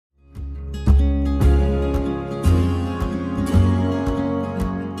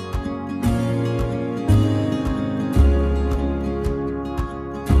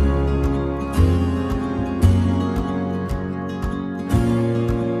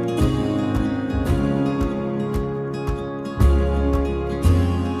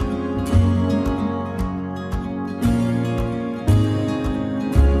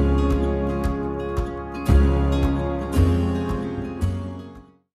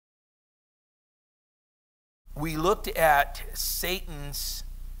we looked at Satan's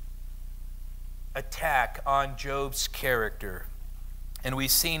attack on Job's character, and we've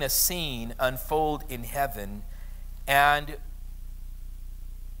seen a scene unfold in heaven, and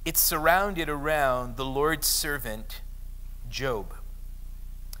it's surrounded around the Lord's servant Job.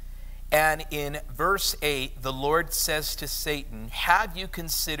 And in verse 8, the Lord says to Satan, "Have you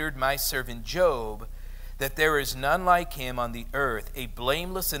considered my servant Job, that there is none like him on the earth, a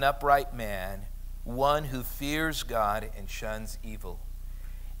blameless and upright man, one who fears God and shuns evil?"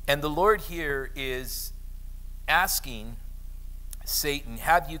 And the Lord here is asking Satan,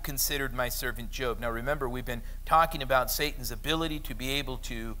 "Have you considered my servant Job?" Now remember, we've been talking about Satan's ability to be able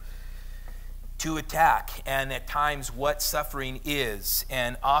to attack, and at times what suffering is,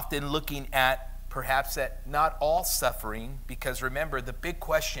 and often looking at perhaps at not all suffering, because remember, the big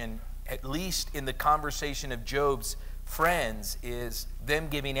question, at least in the conversation of Job's friends, is them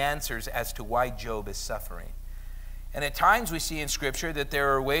giving answers as to why Job is suffering. And at times we see in Scripture that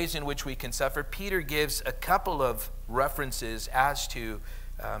there are ways in which we can suffer. Peter gives a couple of references as to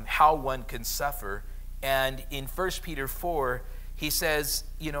how one can suffer. And in 1 Peter 4, he says,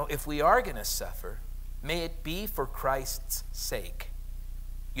 you know, if we are going to suffer, may it be for Christ's sake,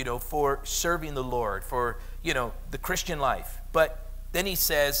 you know, for serving the Lord, for, you know, the Christian life. But then he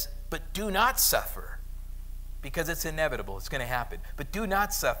says, but do not suffer, because it's inevitable, it's going to happen. But do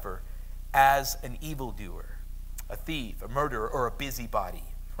not suffer as an evildoer, a thief, a murderer, or a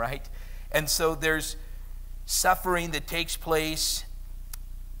busybody, right? And so there's suffering that takes place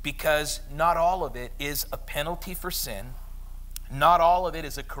because not all of it is a penalty for sin. Not all of it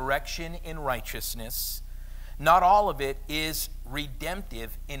is a correction in righteousness. Not all of it is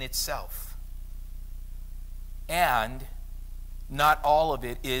redemptive in itself. And not all of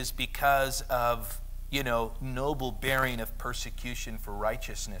it is because of, you know, noble bearing of persecution for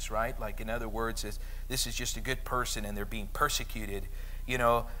righteousness, right? Like, in other words, this is just a good person and they're being persecuted, you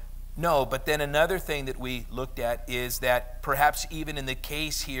know. No, but then another thing that we looked at is that perhaps even in the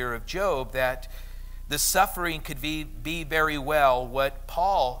case here of Job, that the suffering could be very well what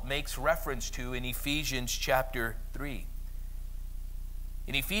Paul makes reference to in Ephesians chapter 3.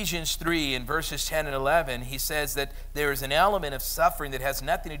 In Ephesians 3, in verses 10 and 11, he says that there is an element of suffering that has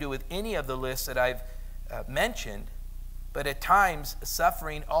nothing to do with any of the lists that I've mentioned, but at times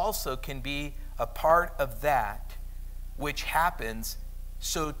suffering also can be a part of that which happens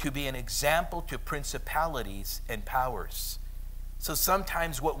so to be an example to principalities and powers. So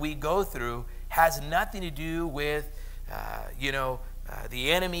sometimes what we go through has nothing to do with,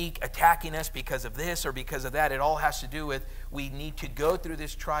 the enemy attacking us because of this or because of that. It all has to do with we need to go through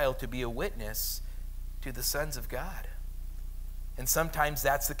this trial to be a witness to the sons of God. And sometimes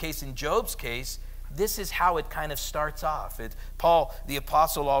that's the case. In Job's case, this is how it kind of starts off. Paul, the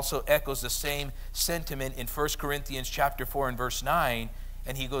apostle, also echoes the same sentiment in 1 Corinthians chapter 4 and verse 9,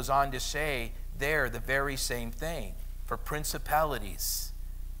 and he goes on to say there the very same thing, for principalities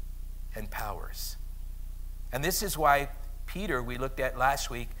and powers. And this is why Peter, we looked at last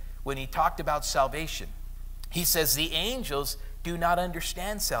week, when he talked about salvation, he says the angels do not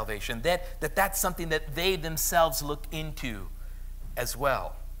understand salvation, that's something that they themselves look into as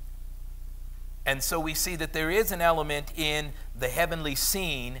well. And so we see that there is an element in the heavenly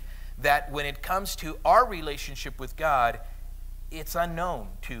scene that when it comes to our relationship with God, it's unknown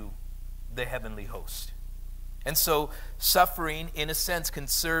to the heavenly host. And so suffering, in a sense, can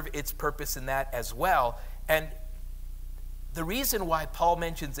serve its purpose in that as well. And the reason why Paul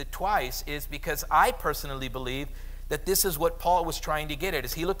mentions it twice is because I personally believe that this is what Paul was trying to get at.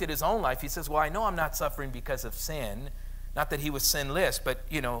 As he looked at his own life, he says, well, I know I'm not suffering because of sin. Not that he was sinless, but,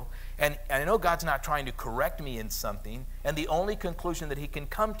 you know, and I know God's not trying to correct me in something. And the only conclusion that he can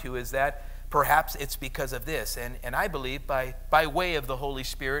come to is that perhaps it's because of this. And I believe by way of the Holy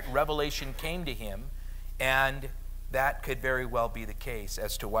Spirit, revelation came to him. And that could very well be the case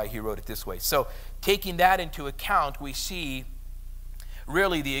as to why he wrote it this way. So taking that into account, we see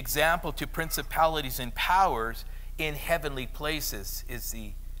really the example to principalities and powers in heavenly places is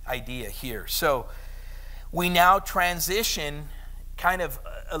the idea here. So we now transition, kind of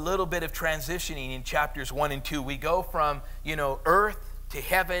a little bit of transitioning in chapters 1 and 2. We go from, you know, earth to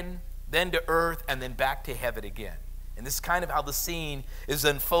heaven, then to earth, and then back to heaven again. And this is kind of how the scene is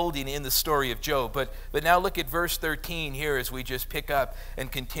unfolding in the story of Job. But now look at verse 13 here as we just pick up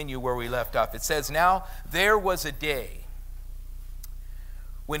and continue where we left off. It says, now there was a day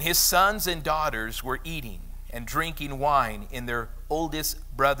when his sons and daughters were eating and drinking wine in their oldest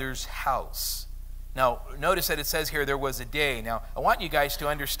brother's house. Now, notice that it says here there was a day. Now, I want you guys to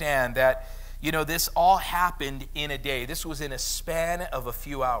understand that, you know, this all happened in a day. This was in a span of a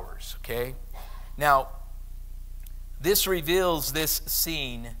few hours, okay? Now, this reveals this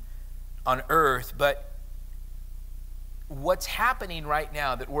scene on earth, but what's happening right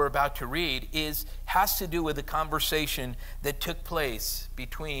now that we're about to read has to do with a conversation that took place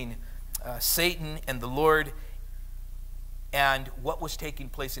between Satan and the Lord, and what was taking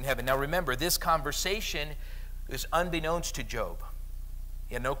place in heaven. Now remember, this conversation is unbeknownst to Job.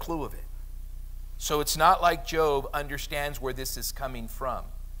 He had no clue of it. So it's not like Job understands where this is coming from.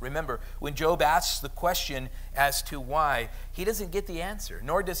 Remember, when Job asks the question as to why, he doesn't get the answer,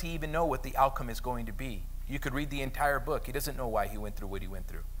 nor does he even know what the outcome is going to be. You could read the entire book. He doesn't know why he went through what he went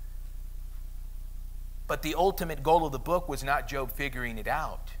through. But the ultimate goal of the book was not Job figuring it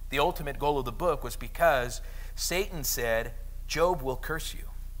out. The ultimate goal of the book was because Satan said, Job will curse you.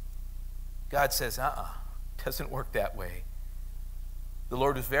 God says, it doesn't work that way. The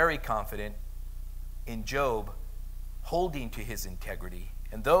Lord was very confident in Job holding to his integrity.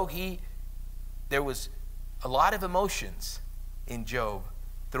 And though there was a lot of emotions in Job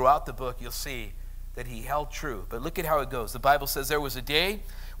throughout the book, you'll see that he held true. But look at how it goes. The Bible says there was a day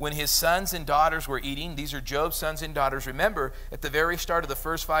when his sons and daughters were eating. These are Job's sons and daughters. Remember, at the very start of the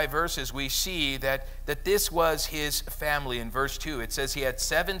first 5 verses, we see that this was his family. In verse 2, it says he had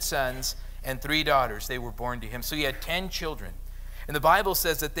 7 sons and 3 daughters. They were born to him. So he had 10 children. And the Bible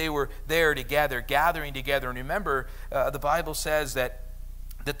says that they were there together, gathering together. And remember, the Bible says that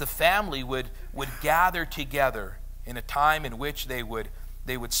the family would gather together in a time in which they would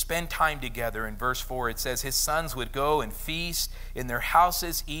spend time together. In verse 4, it says, his sons would go and feast in their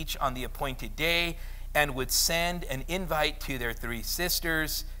houses, each on the appointed day, and would send an invite to their 3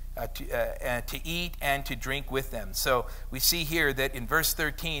 sisters to eat and to drink with them. So we see here that in verse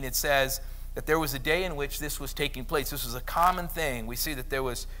 13, it says that there was a day in which this was taking place. This was a common thing. We see that there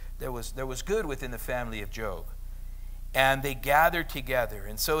was good within the family of Job. And they gathered together.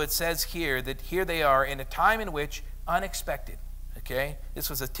 And so it says here that here they are in a time in which unexpected. Okay? This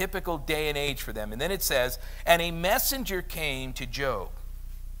was a typical day and age for them. And then it says, and a messenger came to Job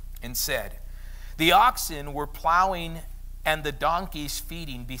and said, the oxen were plowing and the donkeys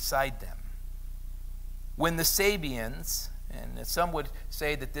feeding beside them, when the Sabeans, and some would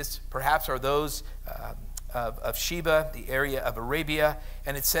say that this perhaps are those of Sheba, the area of Arabia.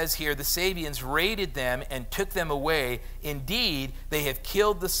 And it says here, the Sabeans raided them and took them away. Indeed, they have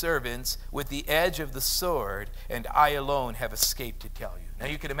killed the servants with the edge of the sword, and I alone have escaped to tell you. Now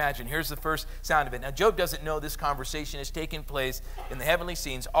you can imagine, here's the first sound of it. Now Job doesn't know this conversation is taking place in the heavenly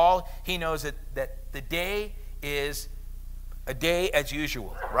scenes. All he knows that the day is a day as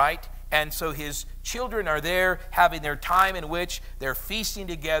usual, right? And so his children are there having their time in which they're feasting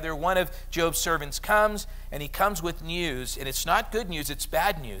together. One of Job's servants comes, and he comes with news. And it's not good news, it's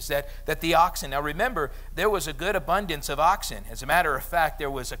bad news, that the oxen. Now remember, there was a good abundance of oxen. As a matter of fact, there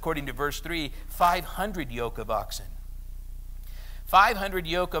was, according to verse 3, 500 yoke of oxen. 500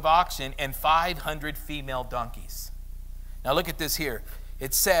 yoke of oxen and 500 female donkeys. Now look at this here.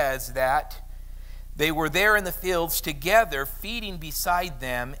 It says that they were there in the fields together, feeding beside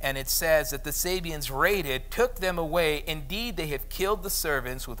them, and it says that the Sabeans raided, took them away. Indeed, they have killed the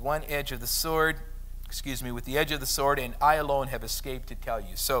servants with one edge of the sword, with the edge of the sword, and I alone have escaped to tell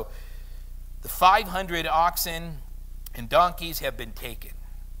you. So the 500 oxen and donkeys have been taken.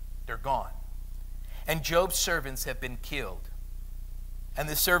 They're gone. And Job's servants have been killed. And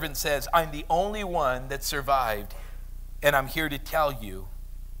the servant says, I'm the only one that survived, and I'm here to tell you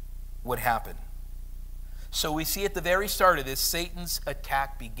what happened. So we see at the very start of this, Satan's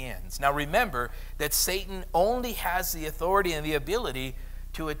attack begins. Now remember that Satan only has the authority and the ability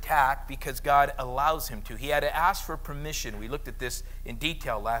to attack because God allows him to. He had to ask for permission. We looked at this in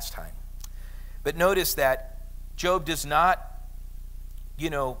detail last time. But notice that Job does not,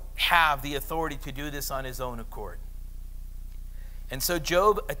 have the authority to do this on his own accord. And so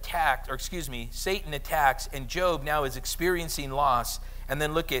Satan attacks, and Job now is experiencing loss. And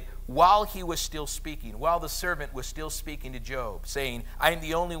then look at, while he was still speaking, while the servant was still speaking to Job, saying, I am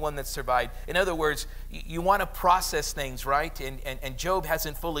the only one that survived. In other words, you want to process things, right? And Job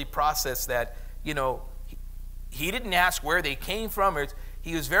hasn't fully processed that. He didn't ask where they came from.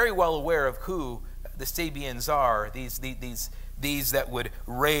 He was very well aware of who the Sabeans are, these that would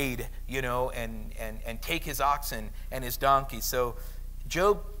raid, and take his oxen and his donkeys. So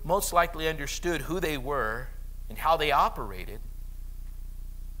Job most likely understood who they were and how they operated.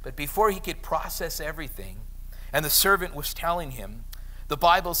 But before he could process everything, and the servant was telling him, the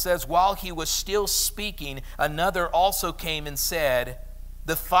Bible says, while he was still speaking, another also came and said,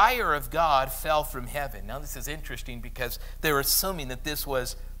 the fire of God fell from heaven. Now this is interesting because they're assuming that this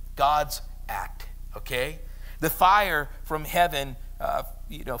was God's act, okay? The fire from heaven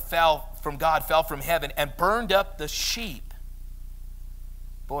fell from God, fell from heaven, and burned up the sheep.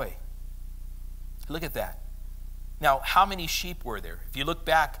 Boy, look at that. Now, how many sheep were there? If you look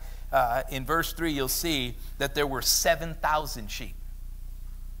back in verse 3, you'll see that there were 7,000 sheep.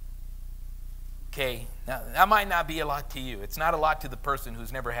 Okay, now that might not be a lot to you. It's not a lot to the person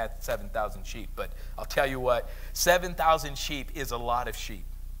who's never had 7,000 sheep, but I'll tell you what, 7,000 sheep is a lot of sheep.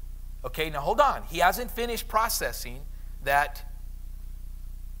 Okay, now hold on. He hasn't finished processing that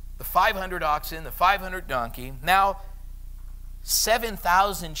the 500 oxen, the 500 donkey. Now,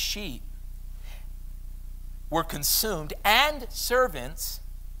 7,000 sheep were consumed, and servants,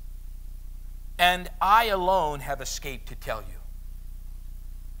 and I alone have escaped to tell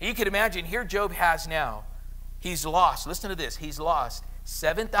you. You can imagine, here Job has now, he's lost, listen to this, he's lost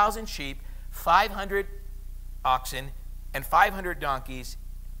 7,000 sheep, 500 oxen, and 500 donkeys,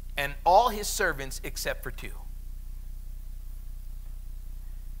 and all his servants except for 2.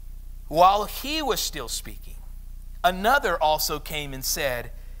 While he was still speaking, another also came and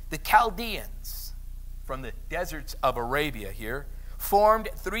said, the Chaldeans from the deserts of Arabia here formed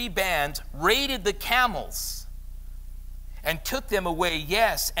 3 bands, raided the camels, and took them away,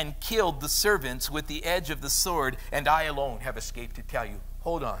 yes, and killed the servants with the edge of the sword, and I alone have escaped to tell you.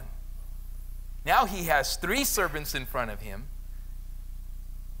 Hold on. Now he has 3 servants in front of him.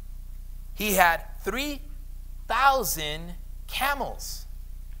 He had 3,000 camels,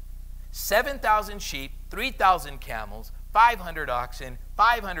 7,000 sheep, 3,000 camels, 500 oxen,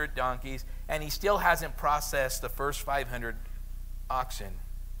 500 donkeys, and he still hasn't processed the first 500 oxen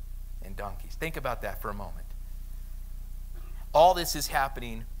and donkeys. Think about that for a moment. All this is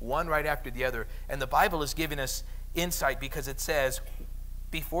happening one right after the other, and the Bible is giving us insight because it says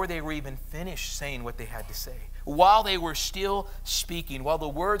before they were even finished saying what they had to say, while they were still speaking, while the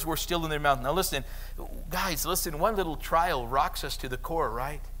words were still in their mouth. Now listen, guys, listen, one little trial rocks us to the core,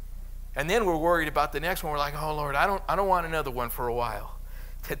 right? And then we're worried about the next one. We're like, oh Lord, I don't want another one for a while.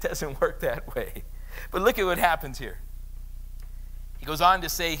 It doesn't work that way. But look at what happens here. He goes on to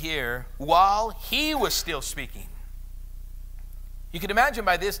say here, while he was still speaking. You can imagine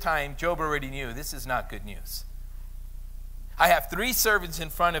by this time, Job already knew this is not good news. I have 3 servants in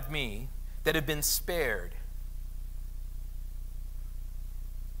front of me that have been spared.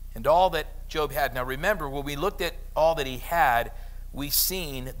 And all that Job had. Now remember, when we looked at all that he had, we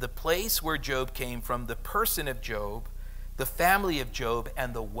seen the place where Job came from, the person of Job, the family of Job,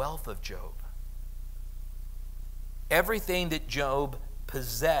 and the wealth of Job. Everything that Job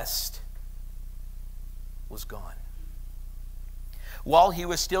possessed was gone. While he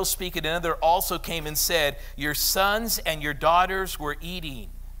was still speaking, another also came and said, your sons and your daughters were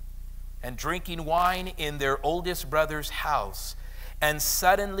eating and drinking wine in their oldest brother's house. And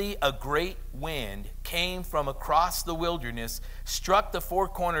suddenly a great wind came from across the wilderness, struck the 4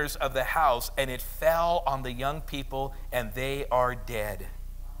 corners of the house, and it fell on the young people, and they are dead.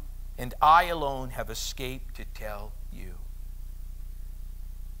 And I alone have escaped to tell you.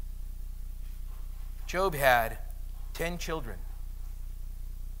 Job had 10 children,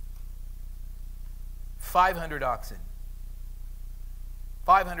 500 oxen,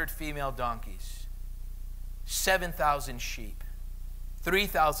 500 female donkeys, 7,000 sheep,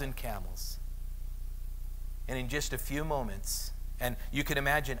 3,000 camels. And in just a few moments, and you can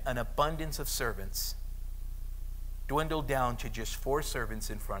imagine an abundance of servants, dwindled down to just 4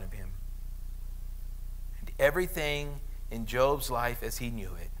 servants in front of him. And everything in Job's life as he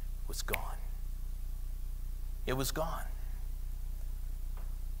knew it was gone. It was gone.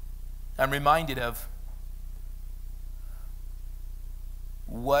 I'm reminded of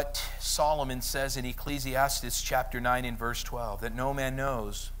what Solomon says in Ecclesiastes chapter 9 and verse 12, that no man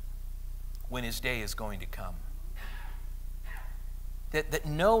knows when his day is going to come. That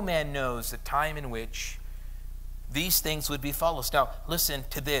no man knows the time in which these things would befall us. Now, listen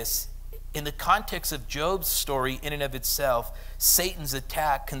to this. In the context of Job's story in and of itself, Satan's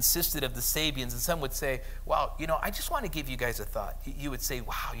attack consisted of the Sabians. And some would say, wow, I just want to give you guys a thought. You would say,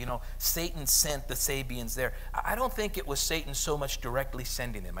 wow, Satan sent the Sabians there. I don't think it was Satan so much directly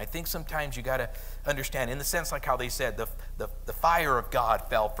sending them. I think sometimes you got to understand, in the sense like how they said, the fire of God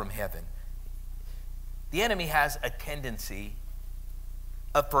fell from heaven. The enemy has a tendency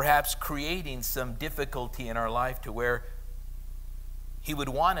of perhaps creating some difficulty in our life to where he would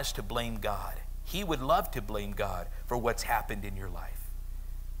want us to blame God. He would love to blame God for what's happened in your life.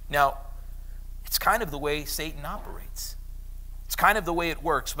 Now, it's kind of the way Satan operates. It's kind of the way it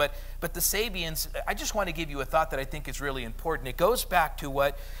works. But the Sabians, I just want to give you a thought that I think is really important. It goes back to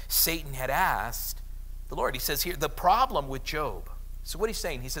what Satan had asked the Lord. He says here, the problem with Job. So what he's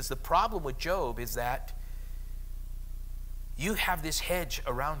saying, he says the problem with Job is that you have this hedge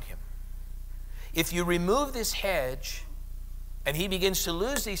around him. If you remove this hedge and he begins to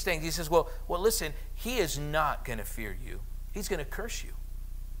lose these things, he says, well, listen, he is not going to fear you. He's going to curse you.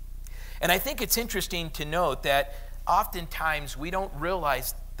 And I think it's interesting to note that oftentimes we don't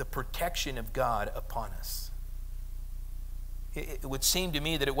realize the protection of God upon us. It would seem to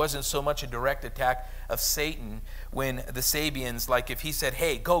me that it wasn't so much a direct attack of Satan when the Sabians, like if he said,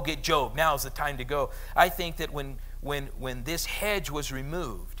 hey, go get Job, now's the time to go. I think that when this hedge was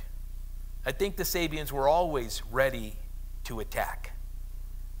removed, I think the Sabians were always ready to attack.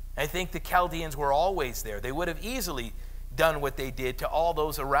 I think the Chaldeans were always there. They would have easily done what they did to all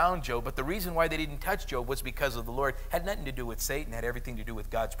those around Job, but the reason why they didn't touch Job was because of the Lord. It had nothing to do with Satan, it had everything to do with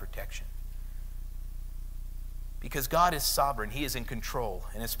God's protection. Because God is sovereign, he is in control,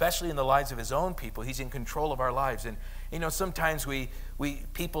 and especially in the lives of his own people, he's in control of our lives. And you know, sometimes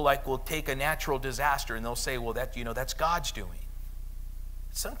people will take a natural disaster and they'll say, well, that's God's doing.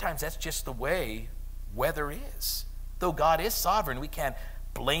 Sometimes that's just the way weather is. Though God is sovereign, we can't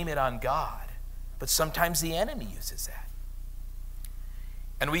blame it on God. But sometimes the enemy uses that.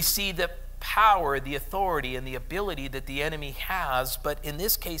 And we see the power, the authority, and the ability that the enemy has. But in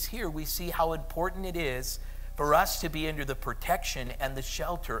this case here, we see how important it is for us to be under the protection and the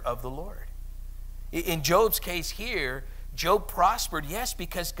shelter of the Lord. In Job's case here, Job prospered, yes,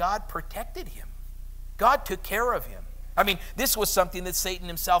 because God protected him. God took care of him. I mean, this was something that Satan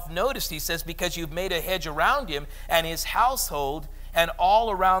himself noticed. He says, because you've made a hedge around him and his household and all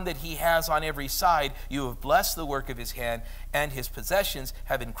around that he has on every side, you have blessed the work of his hand, and his possessions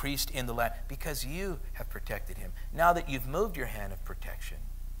have increased in the land, because you have protected him. Now that you've moved your hand of protection,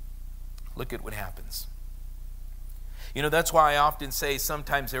 look at what happens. You know, that's why I often say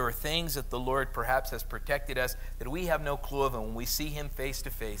sometimes there are things that the Lord perhaps has protected us that we have no clue of, and when we see him face to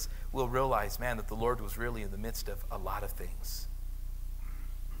face, we'll realize, man, that the Lord was really in the midst of a lot of things.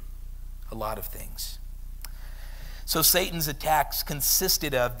 A lot of things. So Satan's attacks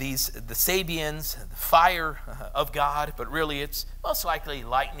consisted of the Sabians, the fire of God, but really it's most likely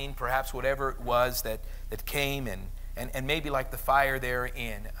lightning, perhaps whatever it was that came, and maybe like the fire there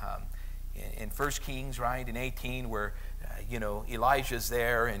in 1 Kings, right, in 18, where, Elijah's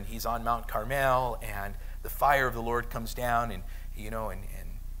there, and he's on Mount Carmel, and the fire of the Lord comes down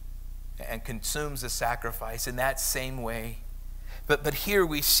and consumes the sacrifice in that same way. But here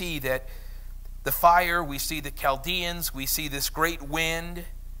we see that the fire, we see the Chaldeans, we see this great wind,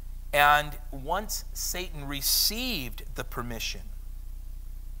 and once Satan received the permission,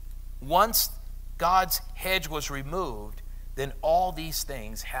 once God's hedge was removed, then all these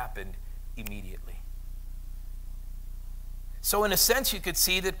things happened immediately. So in a sense, you could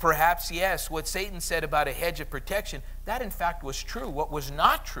see that perhaps, yes, what Satan said about a hedge of protection, that in fact was true. What was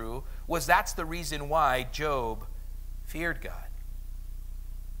not true was that's the reason why Job feared God.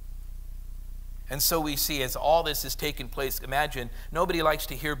 And so we see as all this is taking place, imagine, nobody likes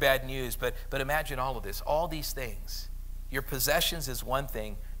to hear bad news, but imagine all of this, all these things. Your possessions is one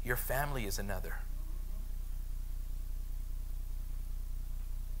thing, your family is another.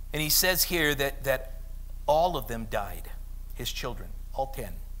 And he says here that all of them died, his children, all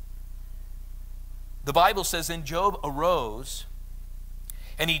 10. The Bible says, then Job arose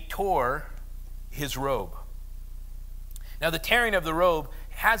and he tore his robe. Now the tearing of the robe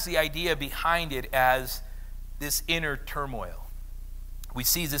has the idea behind it as this inner turmoil. We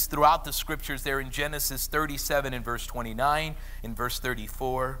see this throughout the scriptures there in Genesis 37 and verse 29, in verse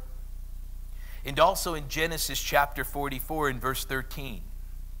 34, and also in Genesis chapter 44 and verse 13.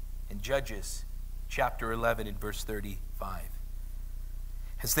 In Judges chapter 11 and verse 35.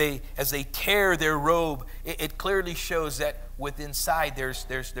 As they tear their robe, it clearly shows that within inside there's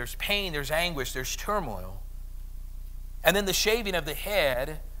pain, there's anguish, there's turmoil. And then the shaving of the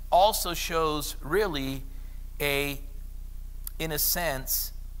head also shows really in a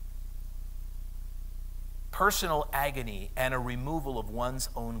sense, personal agony and a removal of one's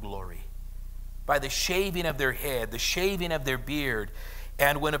own glory. By the shaving of their head, the shaving of their beard.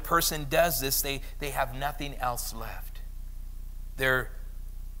 And when a person does this, they have nothing else left. They're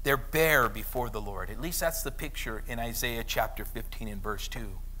bare before the Lord. At least that's the picture in Isaiah chapter 15 and verse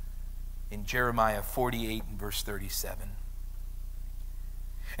 2. In Jeremiah 48 and verse 37.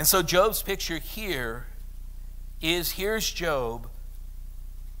 And so Job's picture here is, here's Job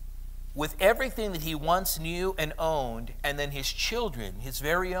with everything that he once knew and owned, and then his children, his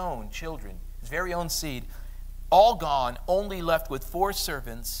very own children, his very own seed, all gone, only left with 4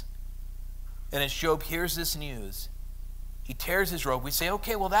 servants. And as Job hears this news, he tears his robe. We say,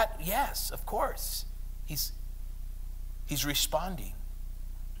 okay, well yes, of course. He's responding.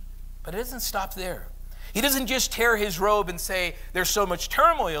 But it doesn't stop there. He doesn't just tear his robe and say, there's so much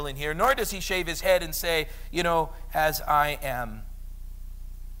turmoil in here, nor does he shave his head and say, as I am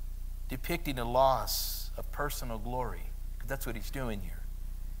depicting a loss of personal glory. Because that's what he's doing here.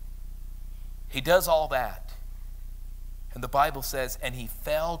 He does all that. And the Bible says, and he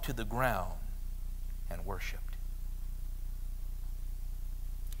fell to the ground and worshiped.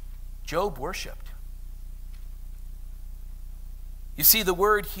 Job worshiped. You see, the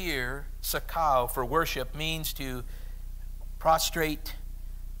word here, sakao, for worship, means to prostrate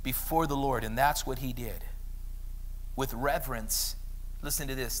before the Lord, and that's what he did. With reverence. Listen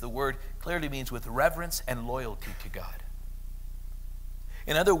to this. The word clearly means with reverence and loyalty to God.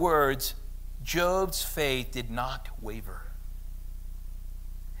 In other words, Job's faith did not waver.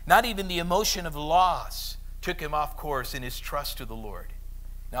 Not even the emotion of loss took him off course in his trust to the Lord.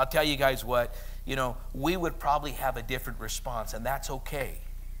 Now, I'll tell you guys what, we would probably have a different response, and that's okay.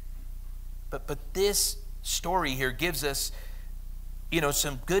 But this story here gives us,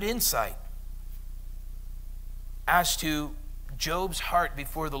 some good insight as to Job's heart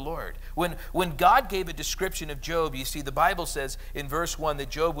before the Lord. When God gave a description of Job, you see, the Bible says in verse 1 that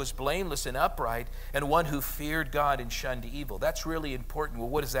Job was blameless and upright and one who feared God and shunned evil. That's really important. Well,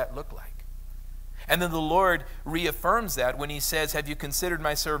 what does that look like? And then the Lord reaffirms that when he says, have you considered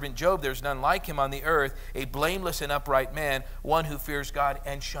my servant Job? There's none like him on the earth, a blameless and upright man, one who fears God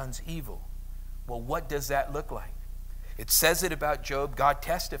and shuns evil. Well, what does that look like? It says it about Job. God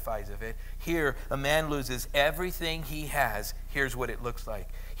testifies of it. Here, a man loses everything he has. Here's what it looks like.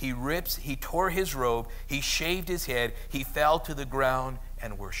 He tore his robe, he shaved his head, he fell to the ground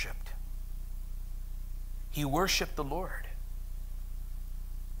and worshiped. He worshiped the Lord.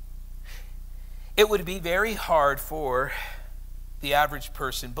 It would be very hard for the average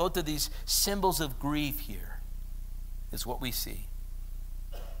person. Both of these symbols of grief here is what we see.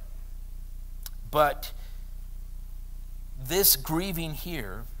 But this grieving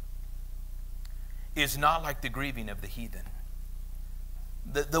here is not like the grieving of the heathen.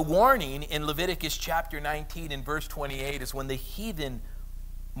 The warning in Leviticus chapter 19 and verse 28 is when the heathen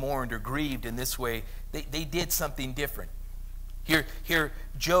mourned or grieved in this way, they did something different. Here,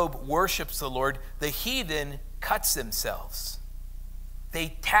 Job worships the Lord. The heathen cuts themselves.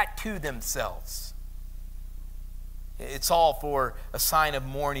 They tattoo themselves. It's all for a sign of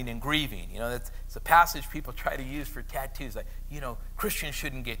mourning and grieving. It's a passage people try to use for tattoos. Like, Christians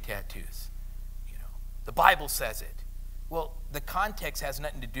shouldn't get tattoos. The Bible says it. Well, the context has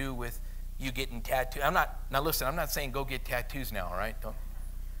nothing to do with you getting tattooed. Now listen, I'm not saying go get tattoos now, all right? Don't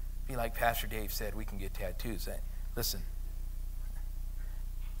be like Pastor Dave said, we can get tattoos. Listen,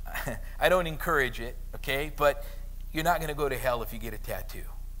 I don't encourage it, okay? But you're not going to go to hell if you get a tattoo,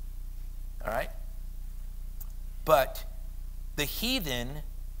 all right? But the heathen,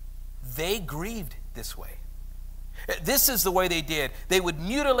 they grieved this way. This is the way they did. They would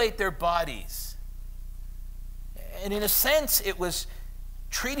mutilate their bodies. And in a sense, it was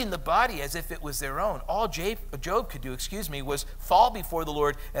treating the body as if it was their own. All Job could do, was fall before the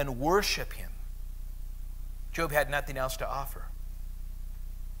Lord and worship him. Job had nothing else to offer.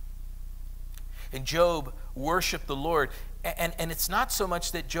 And Job worshiped the Lord. And it's not so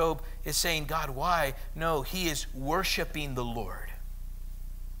much that Job is saying, God, why? No, he is worshiping the Lord.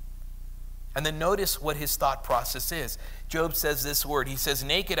 And then notice what his thought process is. Job says this word. He says,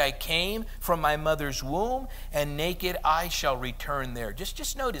 naked I came from my mother's womb, and naked I shall return there.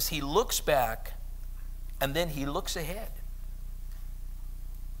 Just notice, he looks back, and then he looks ahead.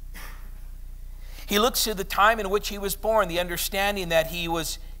 He looks to the time in which he was born, the understanding that he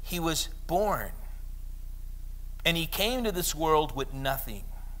was born. And he came to this world with nothing.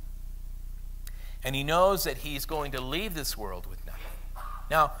 And he knows that he's going to leave this world with nothing.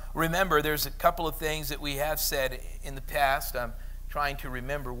 Now, remember, there's a couple of things that we have said in the past. I'm trying to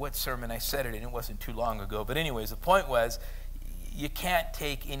remember what sermon I said it in. It wasn't too long ago. But anyways, the point was, you can't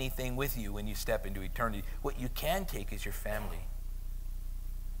take anything with you when you step into eternity. What you can take is your family.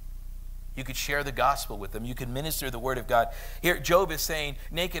 You could share the gospel with them. You could minister the word of God. Here, Job is saying,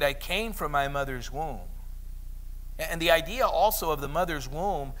 naked I came from my mother's womb. And the idea also of the mother's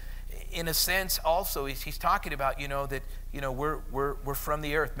womb, in a sense, also, he's talking about, that, we're from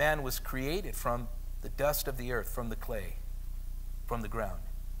the earth. Man was created from the dust of the earth, from the clay, from the ground.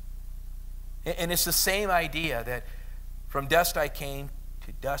 And it's the same idea that from dust I came,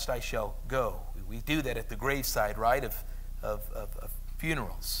 to dust I shall go. We do that at the graveside, right, of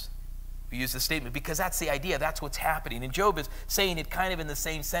funerals. We use the statement because that's the idea. That's what's happening. And Job is saying it kind of in the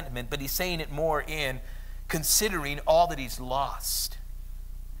same sentiment, but he's saying it more in considering all that he's lost.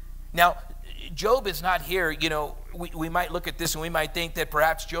 Now, Job is not here, we might look at this and we might think that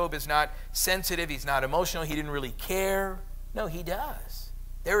perhaps Job is not sensitive, he's not emotional, he didn't really care. No, he does.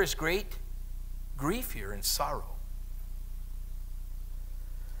 There is great grief here and sorrow.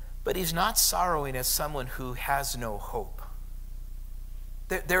 But he's not sorrowing as someone who has no hope.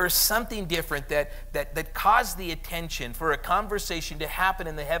 There is something different that caused the attention for a conversation to happen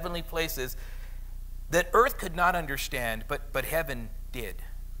in the heavenly places that earth could not understand, but heaven did.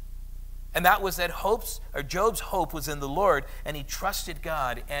 And that was that Job's hope was in the Lord, and he trusted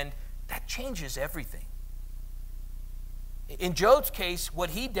God, and that changes everything. In Job's case, what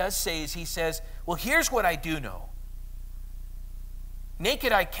he does say is he says, well, here's what I do know.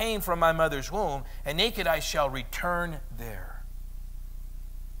 Naked I came from my mother's womb, and naked I shall return there.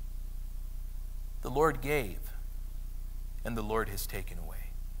 The Lord gave, and the Lord has taken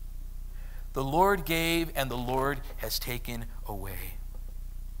away. The Lord gave, and the Lord has taken away.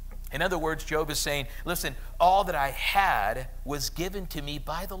 In other words, Job is saying, listen, all that I had was given to me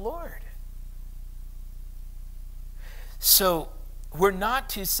by the Lord. So we're not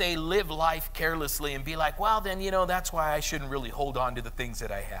to say live life carelessly and be like, well, then, that's why I shouldn't really hold on to the things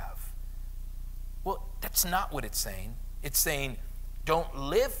that I have. Well, that's not what it's saying. It's saying don't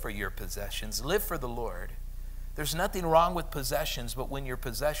live for your possessions, live for the Lord. There's nothing wrong with possessions, but when your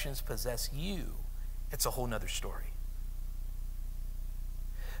possessions possess you, it's a whole nother story.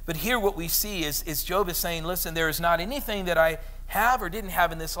 But here what we see is Job is saying, listen, there is not anything that I have or didn't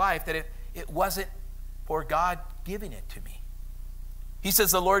have in this life that it wasn't for God giving it to me. He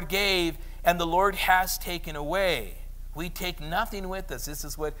says the Lord gave and the Lord has taken away. We take nothing with us. This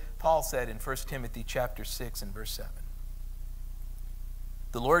is what Paul said in 1 Timothy chapter 6 and verse 7.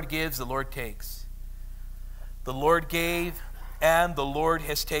 The Lord gives, the Lord takes. The Lord gave and the Lord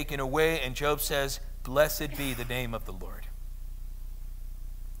has taken away. And Job says, blessed be the name of the Lord.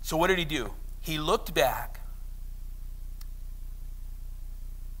 So what did he do? He looked back.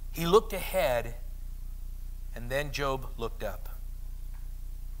 He looked ahead. And then Job looked up.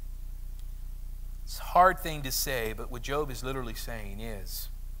 It's a hard thing to say, but what Job is literally saying is,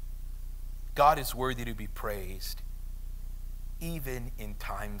 God is worthy to be praised, even in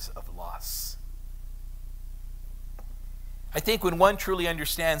times of loss. I think when one truly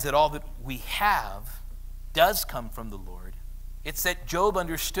understands that all that we have does come from the Lord, it's that Job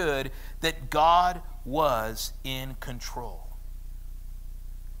understood that God was in control.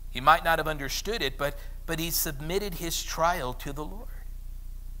 He might not have understood it, but he submitted his trial to the Lord.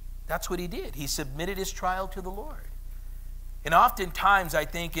 That's what he did. He submitted his trial to the Lord. And oftentimes, I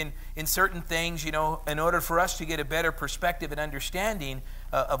think in certain things, in order for us to get a better perspective and understanding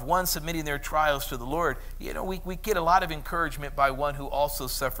of one submitting their trials to the Lord, we get a lot of encouragement by one who also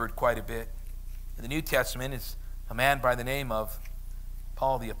suffered quite a bit. In the New Testament is a man by the name of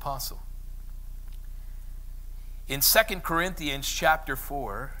Paul the Apostle. In 2 Corinthians chapter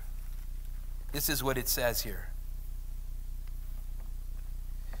 4, this is what it says here.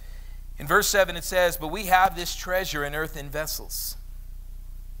 In verse 7 it says, but we have this treasure in earthen vessels,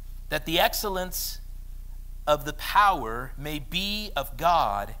 that the excellence of the power may be of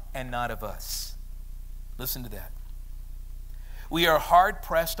God and not of us. Listen to that. We are hard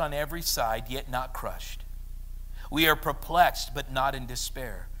pressed on every side, yet not crushed. We are perplexed, but not in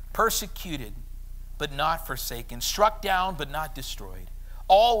despair. Persecuted, but not forsaken. Struck down, but not destroyed.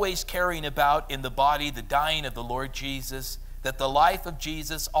 Always carrying about in the body the dying of the Lord Jesus, that the life of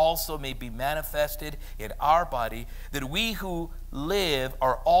Jesus also may be manifested in our body, that we who live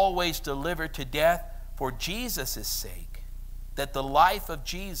are always delivered to death for Jesus' sake, that the life of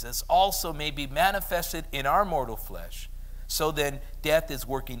Jesus also may be manifested in our mortal flesh. So then death is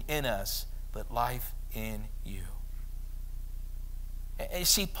working in us, but life in you. And you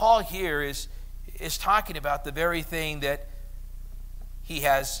see, Paul here is talking about the very thing that he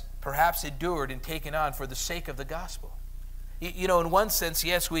has perhaps endured and taken on for the sake of the gospel. In one sense,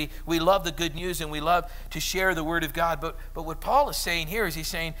 yes, we love the good news and we love to share the word of God. But what Paul is saying here is he's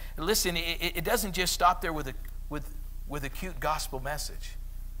saying, listen, it doesn't just stop there with a cute gospel message.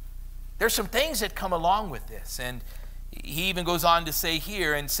 There's some things that come along with this. And he even goes on to say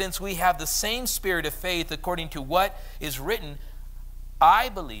here, and since we have the same spirit of faith according to what is written, I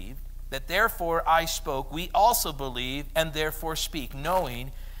believe that therefore I spoke, we also believe and therefore speak,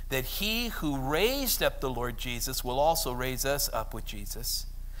 knowing that he who raised up the Lord Jesus will also raise us up with Jesus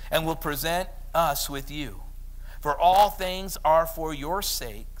and will present us with you. For all things are for your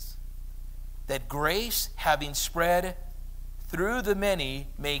sakes, that grace having spread through the many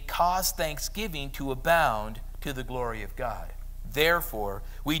may cause thanksgiving to abound to the glory of God. Therefore,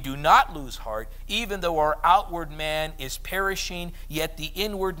 we do not lose heart, even though our outward man is perishing, yet the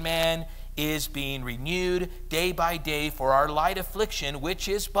inward man is being renewed day by day, for our light affliction, which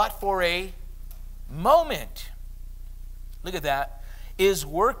is but for a moment. Look at that. Is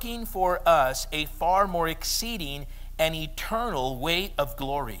working for us a far more exceeding and eternal weight of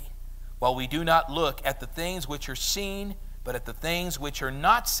glory, while we do not look at the things which are seen, but at the things which are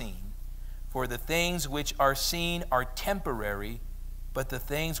not seen. For the things which are seen are temporary, but the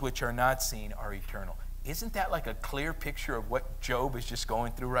things which are not seen are eternal. Isn't that like a clear picture of what Job is just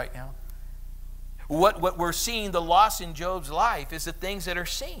going through right now? What we're seeing, the loss in Job's life, is the things that are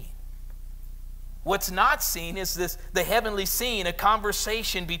seen. What's not seen is the heavenly scene, a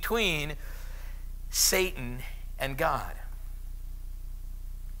conversation between Satan and God.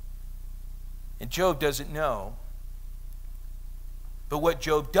 And Job doesn't know. But what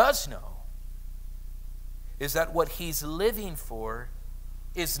Job does know is that what he's living for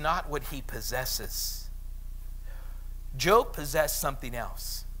is not what he possesses. Job possessed something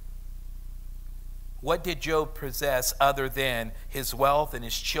else. What did Job possess other than his wealth and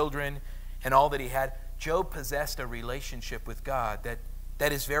his children and all that he had? Job possessed a relationship with God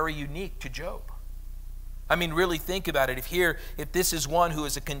that is very unique to Job. I mean, really think about it. If this is one who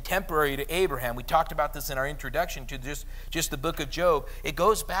is a contemporary to Abraham, we talked about this in our introduction to just the book of Job. It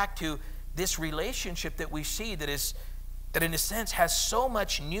goes back to this relationship that we see that in a sense has so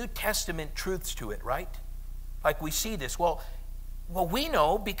much New Testament truths to it, right? Like we see this. Well, we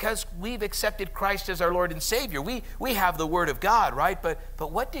know because we've accepted Christ as our Lord and Savior. We have the Word of God, right?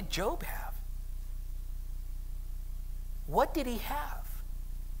 But what did Job have? What did he have?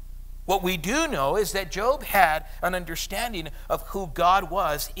 What we do know is that Job had an understanding of who God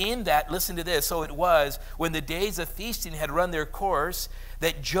was in that, listen to this, so it was when the days of feasting had run their course,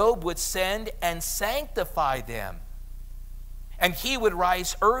 that Job would send and sanctify them. And he would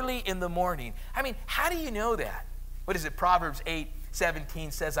rise early in the morning. I mean, how do you know that? What is it? Proverbs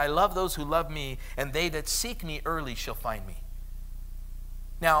 8:17 says, I love those who love me, and they that seek me early shall find me.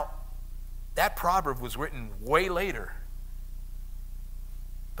 Now, that proverb was written way later.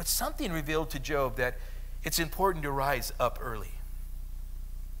 But something revealed to Job that it's important to rise up early.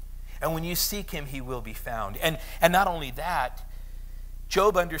 And when you seek him, he will be found. And not only that,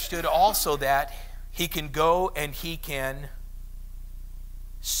 Job understood also that he can go and he can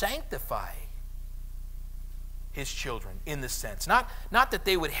sanctify his children in the sense. Not that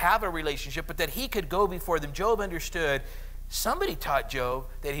they would have a relationship, but that he could go before them. Job understood. Somebody taught Job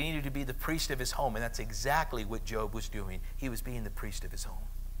that he needed to be the priest of his home, and that's exactly what Job was doing. He was being the priest of his home.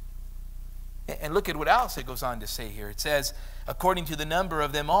 And look at what else it goes on to say here. It says, according to the number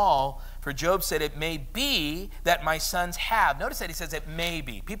of them all, for Job said, it may be that my sons have. Notice that he says it may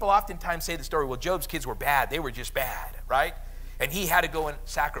be. People oftentimes say the story, well, Job's kids were bad. They were just bad, right? And he had to go and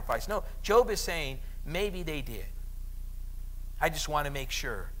sacrifice. No, Job is saying, maybe they did. I just want to make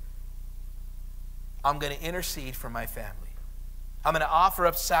sure. I'm going to intercede for my family. I'm going to offer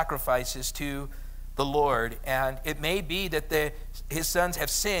up sacrifices to the Lord, and it may be that his sons have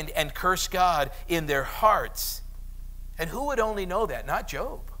sinned and cursed God in their hearts. And who would only know that? Not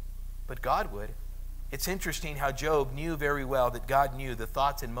Job, but God would. It's interesting how Job knew very well that God knew the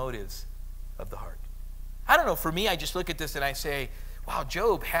thoughts and motives of the heart. I don't know, for me, I just look at this and I say, wow,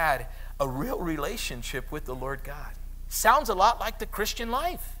 Job had a real relationship with the Lord God. Sounds a lot like the Christian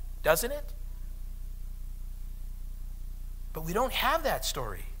life, doesn't it? But we don't have that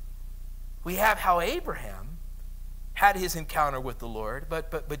story. We have how Abraham had his encounter with the Lord,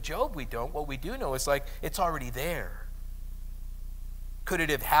 but Job we don't. What we do know is like it's already there. Could it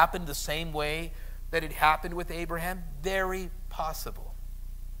have happened the same way that it happened with Abraham? Very possible.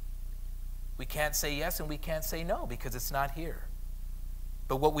 We can't say yes and we can't say no because it's not here.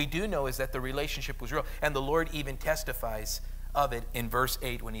 But what we do know is that the relationship was real. And the Lord even testifies of it in verse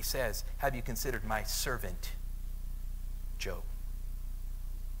 8 when he says, have you considered my servant Job?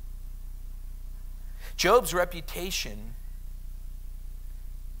 Job's reputation,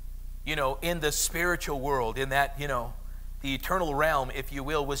 in the spiritual world, in that, the eternal realm, if you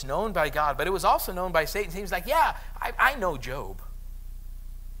will, was known by God, but it was also known by Satan. He was like, yeah, I know Job.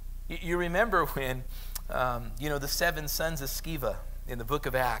 You remember when, the 7 sons of Sceva in the book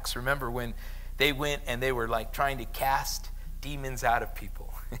of Acts, remember when they went and they were like trying to cast demons out of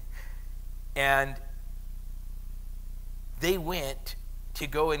people. And they went to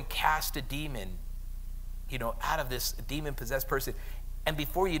go and cast a demon, out of this demon-possessed person. And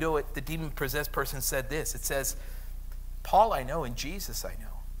before you know it, the demon-possessed person said this. It says, Paul I know and Jesus I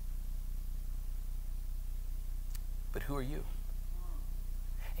know. But who are you?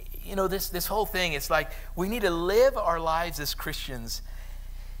 This whole thing, it's like we need to live our lives as Christians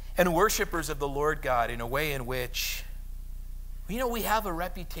and worshipers of the Lord God in a way in which, we have a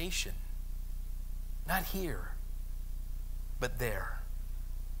reputation. Not here, but there.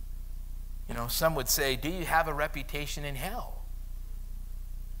 You know, some would say, do you have a reputation in hell?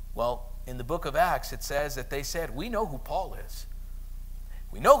 Well, in the book of Acts, it says that they said, we know who Paul is.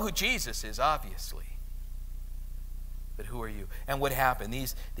 We know who Jesus is, obviously. But who are you? And what happened?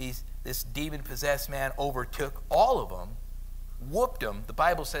 This demon-possessed man overtook all of them, whooped them. The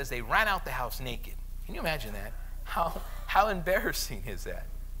Bible says they ran out the house naked. Can you imagine that? How embarrassing is that?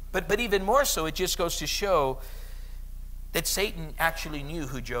 But even more so, it just goes to show that Satan actually knew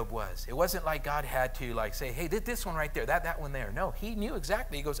who Job was. It wasn't like God had to say, hey, this one right there, that one there. No, he knew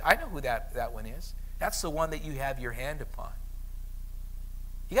exactly. He goes, I know who that one is. That's the one that you have your hand upon.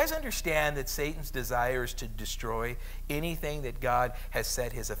 You guys understand that Satan's desire is to destroy anything that God has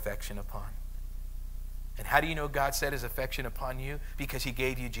set his affection upon? And how do you know God set his affection upon you? Because he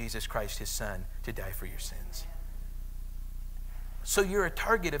gave you Jesus Christ, his son, to die for your sins. So you're a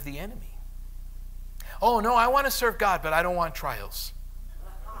target of the enemy. Oh, no, I want to serve God, but I don't want trials.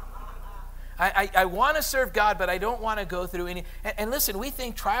 I want to serve God, but I don't want to go through any... And listen, we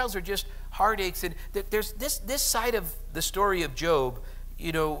think trials are just heartaches. And there's this side of the story of Job,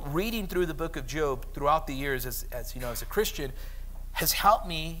 you know, reading through the book of Job throughout the years as you know, as a Christian, has helped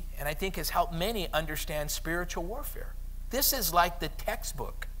me, and I think has helped many understand spiritual warfare. This is like the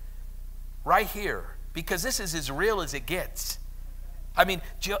textbook right here, because this is as real as it gets. I mean,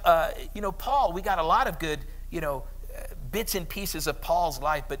 you know, Paul, we got a lot of good, you know, bits and pieces of Paul's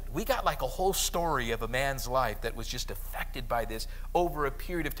life, but we got like a whole story of a man's life that was just affected by this over a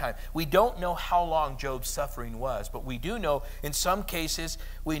period of time. We don't know how long Job's suffering was, but we do know in some cases,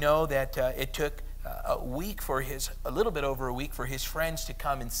 we know that it took a little bit over a week for his friends to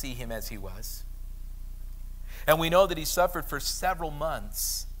come and see him as he was. And we know that he suffered for several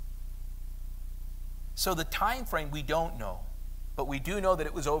months. So the time frame we don't know. But we do know that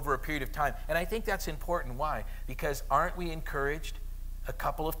it was over a period of time. And I think that's important. Why? Because aren't we encouraged a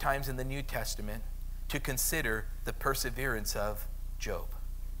couple of times in the New Testament to consider the perseverance of Job?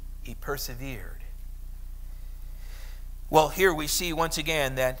 He persevered. Well, here we see once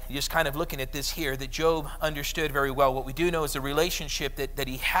again that, just kind of looking at this here, that Job understood very well. What we do know is the relationship that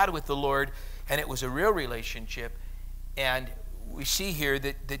he had with the Lord, and it was a real relationship. And we see here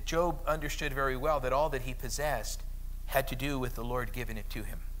that Job understood very well that all that he possessed had to do with the Lord giving it to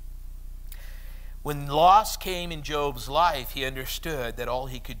him. When loss came in Job's life, he understood that all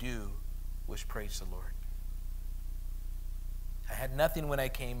he could do was praise the Lord. I had nothing when I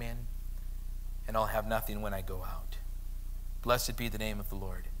came in, and I'll have nothing when I go out. Blessed be the name of the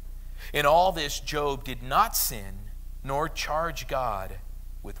Lord. In all this, Job did not sin, nor charge God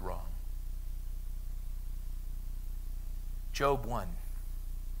with wrong. Job won.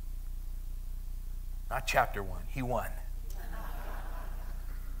 Not chapter 1. He won.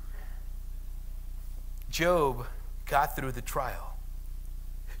 Job got through the trial.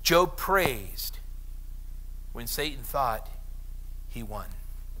 Job praised when Satan thought he won.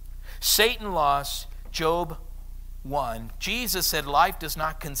 Satan lost, Job won. Jesus said life does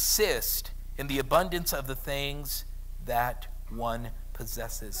not consist in the abundance of the things that one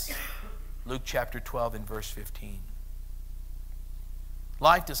possesses. Luke chapter 12 and verse 15.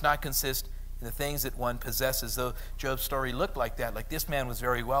 Life does not consist in the things that one possesses, though Job's story looked like that. Like this man was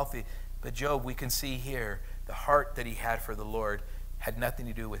very wealthy. But Job, we can see here, the heart that he had for the Lord had nothing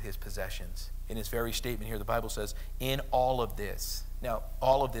to do with his possessions. In his very statement here, the Bible says, in all of this. Now,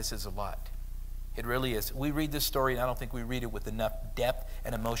 all of this is a lot. It really is. We read this story, and I don't think we read it with enough depth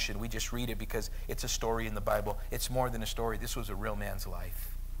and emotion. We just read it because it's a story in the Bible. It's more than a story. This was a real man's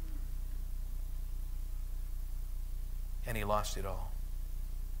life. And he lost it all.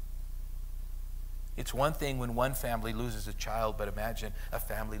 It's one thing when one family loses a child, but imagine a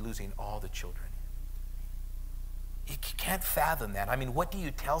family losing all the children. You can't fathom that. I mean, what do you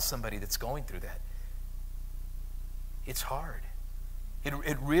tell somebody that's going through that? It's hard.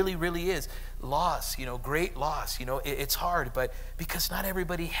 It really, really is. Loss, you know, great loss. You know, it's hard, but because not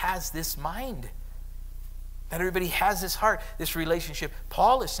everybody has this mind. Not everybody has this heart, this relationship.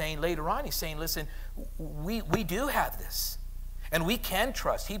 Paul is saying later on, he's saying, listen, we do have this. And we can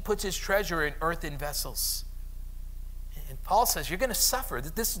trust. He puts his treasure in earthen vessels. And Paul says, you're going to suffer.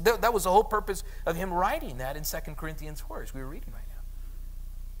 That was the whole purpose of him writing that in 2 Corinthians 4, as we were reading right now.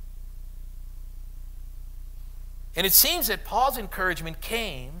 And it seems that Paul's encouragement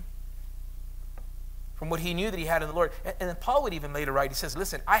came from what he knew that he had in the Lord. And then Paul would even later write, he says,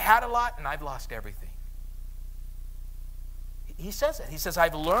 listen, I had a lot and I've lost everything. He says that. He says,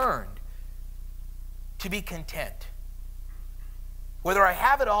 I've learned to be content. Whether I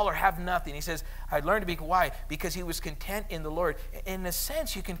have it all or have nothing. He says, I learned to be, why? Because he was content in the Lord. In a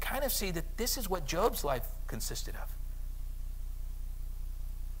sense, you can kind of see that this is what Job's life consisted of.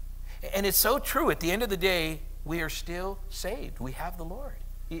 And it's so true. At the end of the day, we are still saved. We have the Lord.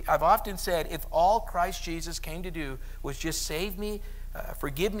 I've often said, if all Christ Jesus came to do was just save me,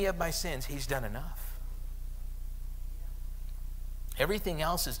 forgive me of my sins, he's done enough. Everything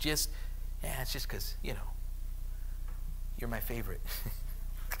else is just, it's just because, you're my favorite.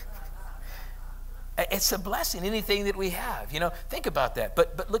 It's a blessing, anything that we have. Think about that.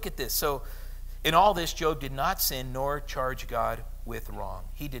 But look at this. So in all this, Job did not sin nor charge God with wrong.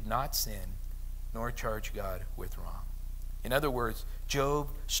 He did not sin nor charge God with wrong. In other words, Job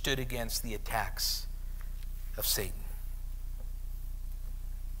stood against the attacks of Satan.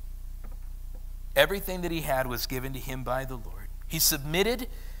 Everything that he had was given to him by the Lord. He submitted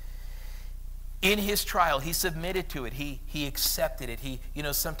in his trial. He submitted to it. He accepted it.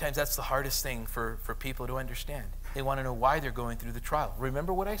 Sometimes that's the hardest thing for people to understand. They want to know why they're going through the trial.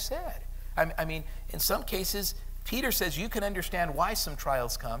 Remember what I said. I mean, in some cases, Peter says you can understand why some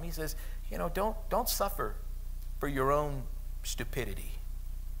trials come. He says, don't suffer for your own stupidity.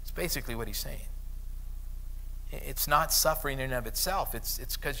 It's basically what he's saying. It's not suffering in and of itself. It's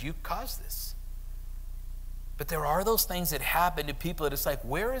because you caused this. But there are those things that happen to people that it's like,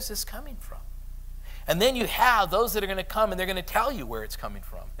 where is this coming from? And then you have those that are going to come and they're going to tell you where it's coming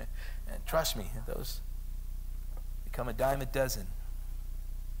from. And trust me, those become a dime a dozen.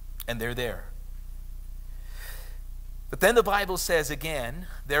 And they're there. But then the Bible says again,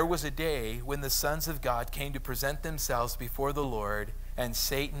 there was a day when the sons of God came to present themselves before the Lord, and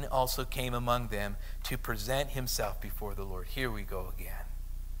Satan also came among them to present himself before the Lord. Here we go again.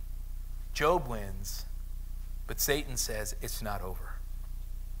 Job wins, but Satan says it's not over.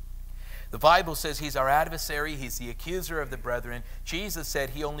 The Bible says he's our adversary. He's the accuser of the brethren. Jesus said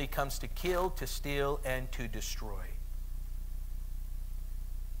he only comes to kill, to steal, and to destroy.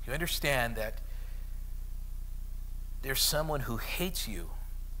 You understand that there's someone who hates you,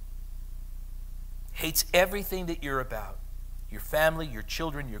 hates everything that you're about, your family, your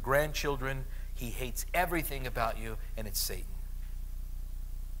children, your grandchildren. He hates everything about you, and it's Satan.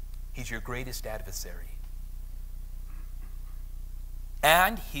 He's your greatest adversary.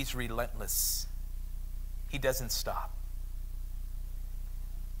 And he's relentless. He doesn't stop.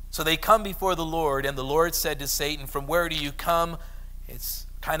 So they come before the Lord, and the Lord said to Satan, "From where do you come?" It's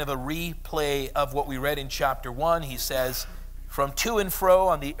kind of a replay of what we read in chapter 1. He says, "From to and fro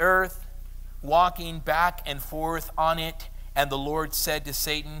on the earth, walking back and forth on it." And the Lord said to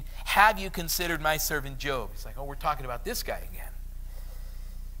Satan, "Have you considered my servant Job?" He's like, oh, we're talking about this guy again.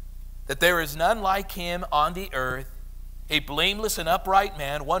 "That there is none like him on the earth, a blameless and upright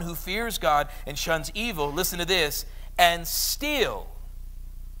man, one who fears God and shuns evil." Listen to this. "And still,"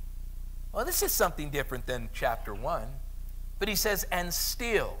 well, this is something different than chapter 1. But he says, "and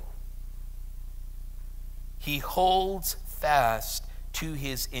still he holds fast to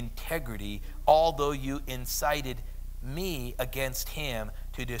his integrity, although you incited me against him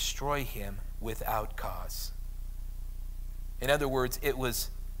to destroy him without cause." In other words, it was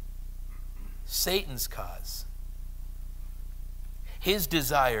Satan's cause. His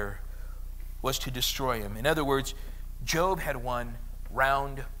desire was to destroy him. In other words, Job had won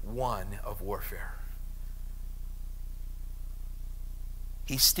round 1 of warfare.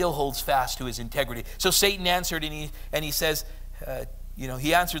 He still holds fast to his integrity. So Satan answered, and he says,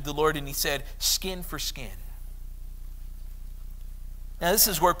 he answered the Lord and he said, "Skin for skin." Now this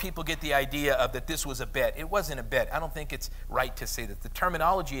is where people get the idea of that this was a bet. It wasn't a bet. I don't think it's right to say that. The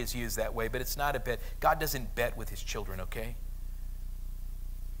terminology is used that way, but it's not a bet. God doesn't bet with his children, okay?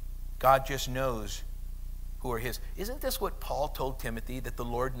 God just knows who are his. Isn't this what Paul told Timothy, that the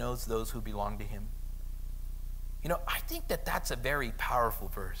Lord knows those who belong to him? I think that that's a very powerful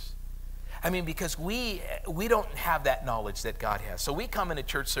verse. I mean, because we don't have that knowledge that God has. So we come in a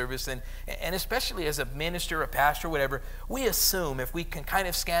church service, and especially as a minister, a pastor, whatever, we assume, if we can kind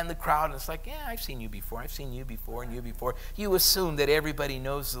of scan the crowd, and it's like, yeah, I've seen you before, I've seen you before, and you before. You assume that everybody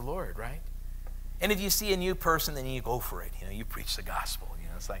knows the Lord, right? And if you see a new person, then you go for it. You preach the gospel.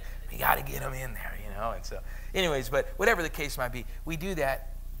 It's like, you got to get them in there, And so, anyways, but whatever the case might be, we do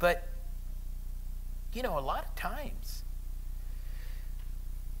that. But, a lot of times,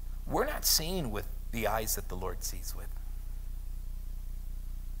 we're not seeing with the eyes that the Lord sees with.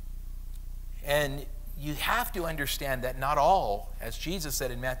 And you have to understand that not all, as Jesus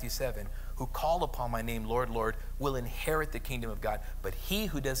said in Matthew 7, who call upon my name, Lord, Lord, will inherit the kingdom of God, but he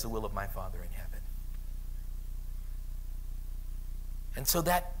who does the will of my Father in heaven. And so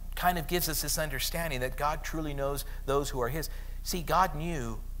that kind of gives us this understanding that God truly knows those who are his. See, God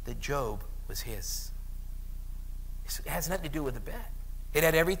knew that Job was his. It has nothing to do with the bet. It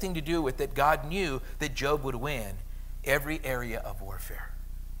had everything to do with that God knew that Job would win every area of warfare.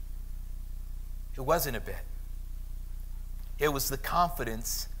 It wasn't a bet. It was the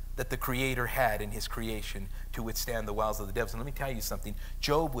confidence that the Creator had in his creation to withstand the wiles of the devil. And let me tell you something.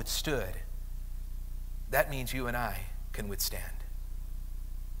 Job withstood. That means you and I can withstand.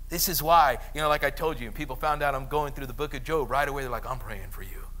 This is why, like I told you, people found out I'm going through the book of Job, right away they're like, I'm praying for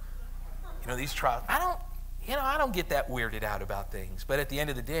you. These trials. I don't get that weirded out about things. But at the end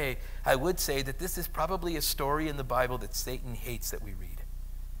of the day, I would say that this is probably a story in the Bible that Satan hates that we read.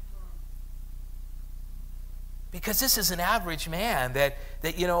 Because this is an average man that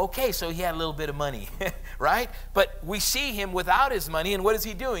okay, so he had a little bit of money, right? But we see him without his money, and what is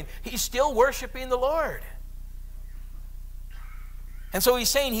he doing? He's still worshiping the Lord. And so he's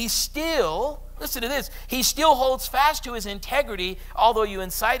saying listen to this, he still holds fast to his integrity, although you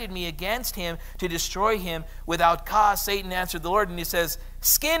incited me against him to destroy him without cause. Satan answered the Lord, and he says,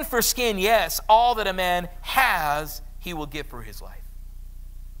 skin for skin, yes, all that a man has, he will give for his life.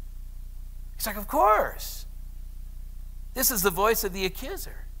 He's like, of course. This is the voice of the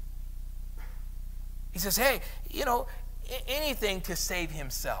accuser. He says, hey, anything to save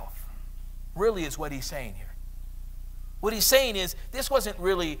himself, really is what he's saying here. What he's saying is, this wasn't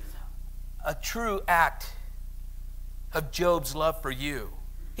really a true act of Job's love for you.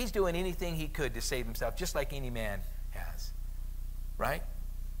 He's doing anything he could to save himself, just like any man has. Right?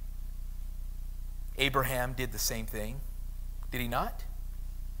 Abraham did the same thing. Did he not?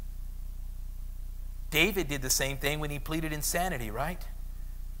 David did the same thing when he pleaded insanity, right?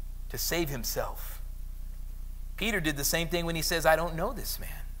 To save himself. Peter did the same thing when he says, I don't know this man.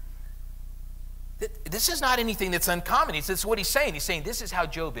 This is not anything that's uncommon. This is what he's saying. He's saying this is how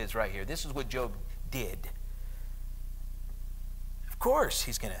Job is right here. This is what Job did. Of course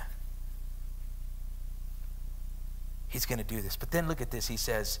he's going to do this. But then look at this. He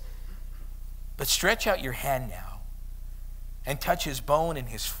says, but stretch out your hand now and touch his bone and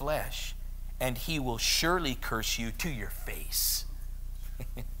his flesh, and he will surely curse you to your face.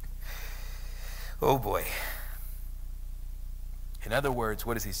 Oh boy. In other words,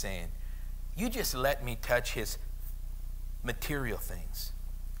 what is he saying? You just let me touch his material things.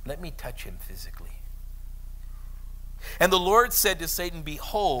 Let me touch him physically. And the Lord said to Satan,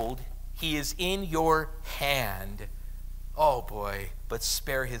 behold, he is in your hand. Oh boy, but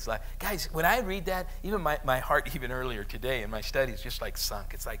spare his life. Guys, when I read that, even my heart, even earlier today in my studies, just like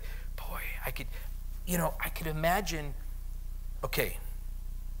sunk. It's like, boy, I could imagine, okay.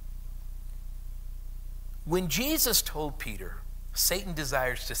 When Jesus told Peter, Satan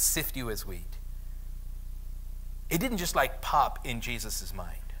desires to sift you as wheat, it didn't just like pop in Jesus'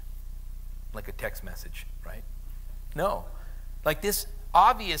 mind like a text message, right? No. Like this,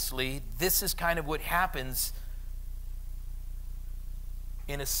 obviously, this is kind of what happens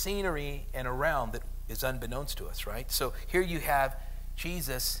in a scenery and a realm that is unbeknownst to us, right? So here you have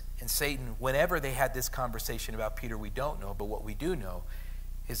Jesus and Satan. Whenever they had this conversation about Peter, we don't know, but what we do know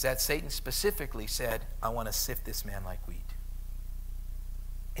is that Satan specifically said, I want to sift this man like wheat.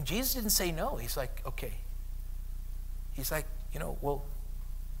 And Jesus didn't say no. He's like, okay. He's like, well,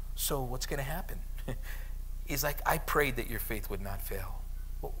 so what's going to happen? He's like, I prayed that your faith would not fail.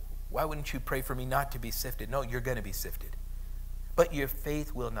 Well, why wouldn't you pray for me not to be sifted? No, you're going to be sifted. But your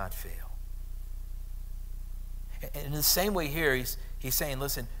faith will not fail. And in the same way here, he's saying,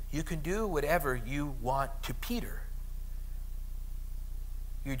 listen, you can do whatever you want to Peter.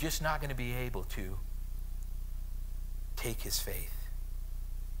 You're just not going to be able to take his faith.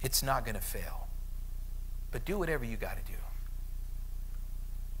 It's not going to fail. But do whatever you got to do.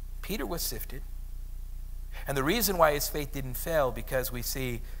 Peter was sifted. And the reason why his faith didn't fail, because we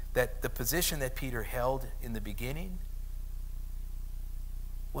see that the position that Peter held in the beginning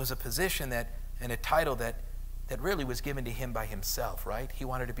was a position and a title that really was given to him by himself, right? He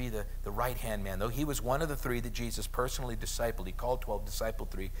wanted to be the right-hand man. Though he was one of the three that Jesus personally discipled. He called 12,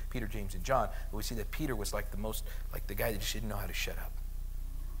 discipled 3, Peter, James, and John. But we see that Peter was like the guy that just didn't know how to shut up.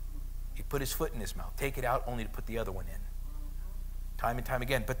 He'd put his foot in his mouth, take it out only to put the other one in. Time and time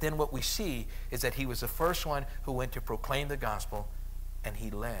again. But then what we see is that he was the first one who went to proclaim the gospel, and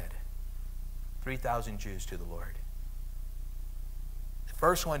he led 3,000 Jews to the Lord. The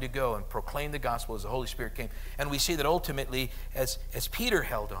first one to go and proclaim the gospel as the Holy Spirit came. And we see that ultimately, as Peter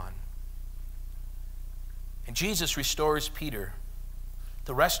held on, and Jesus restores Peter,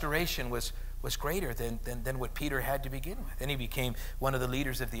 the restoration was greater than what Peter had to begin with. And he became one of the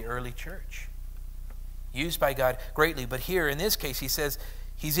leaders of the early church. Used by God greatly. But here, in this case, he says,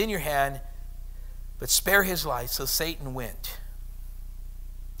 he's in your hand, but spare his life. So Satan went.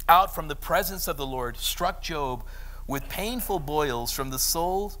 out from the presence of the Lord, struck Job with painful boils from the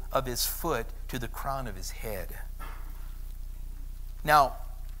sole of his foot to the crown of his head. Now,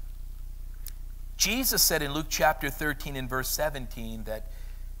 Jesus said in Luke chapter 13 and verse 17 that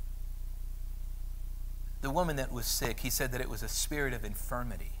the woman that was sick, he said that it was a spirit of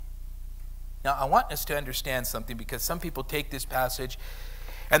infirmity. Now, I want us to understand something, because some people take this passage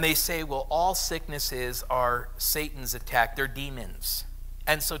and they say, well, all sicknesses are Satan's attack. They're demons.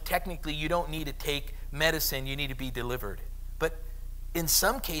 And so technically you don't need to take medicine. You need to be delivered. But in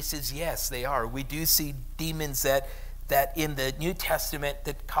some cases, yes, they are. We do see demons that in the New Testament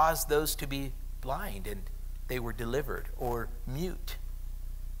that caused those to be blind, and they were delivered, or mute.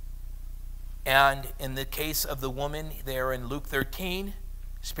 And in the case of the woman there in Luke 13,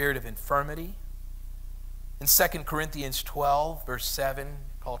 spirit of infirmity. In 2 Corinthians 12, verse 7,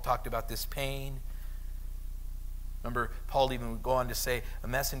 Paul talked about this pain. Remember, Paul even would go on to say, a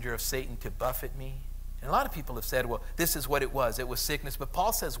messenger of Satan to buffet me. And a lot of people have said, well, this is what it was. It was sickness. But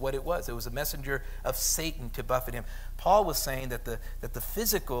Paul says what it was. It was a messenger of Satan to buffet him. Paul was saying that the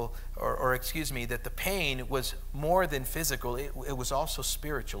physical, that the pain was more than physical. It was also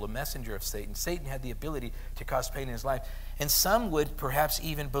spiritual, a messenger of Satan. Satan had the ability to cause pain in his life. And some would perhaps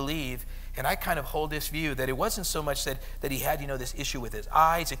even believe, and I kind of hold this view, that it wasn't so much that he had, this issue with his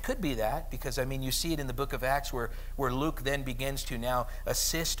eyes. It could be that, because, you see it in the book of Acts where Luke then begins to now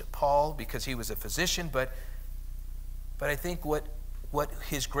assist Paul because he was a physician. But I think what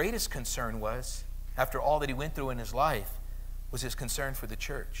his greatest concern was, after all that he went through in his life, was his concern for the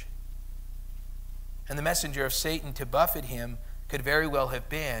church. And the messenger of Satan to buffet him could very well have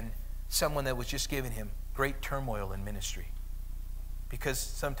been someone that was just giving him great turmoil in ministry. Because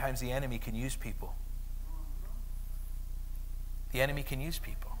sometimes the enemy can use people. The enemy can use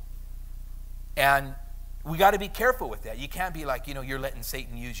people. And we got to be careful with that. You can't be like, you're letting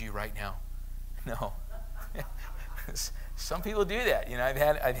Satan use you right now. No. Some people do that.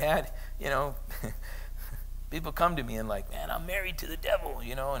 I've had people come to me and like, man, I'm married to the devil,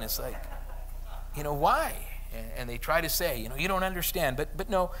 and it's like, why? And they try to say, you don't understand. But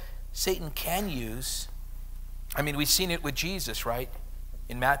no, Satan can use. We've seen it with Jesus, right?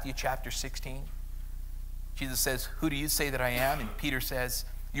 In Matthew chapter 16, Jesus says, who do you say that I am? And Peter says,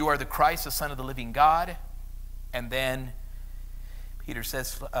 you are the Christ, the Son of the living God. And then Jesus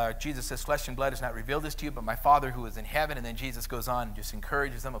says, flesh and blood has not revealed this to you, but my Father who is in heaven. And then Jesus goes on and just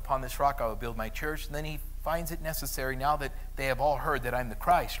encourages them, upon this rock I will build my church. And then he finds it necessary, now that they have all heard that I'm the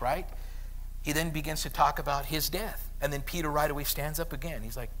Christ, right? He then begins to talk about his death. And then Peter right away stands up again.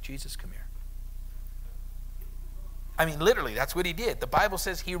 He's like, Jesus, come here. Literally, that's what he did. The Bible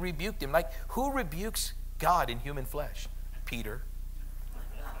says he rebuked him. Like, who rebukes God in human flesh? Peter.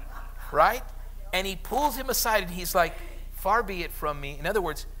 Right? And he pulls him aside and he's like, far be it from me. In other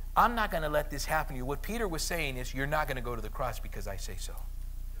words, I'm not going to let this happen to you. What Peter was saying is, you're not going to go to the cross because I say so.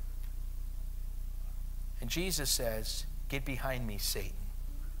 And Jesus says, get behind me, Satan.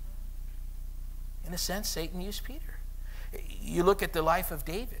 In a sense, Satan used Peter. You look at the life of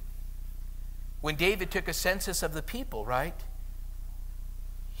David. When David took a census of the people, right?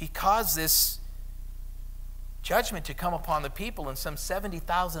 He caused this judgment to come upon the people, and some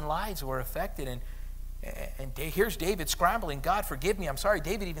 70,000 lives were affected. And here's David scrambling, God, forgive me, I'm sorry.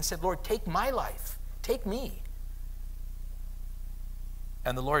 David even said, Lord, take my life. Take me.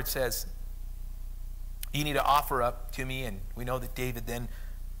 And the Lord says, you need to offer up to me. And we know that David then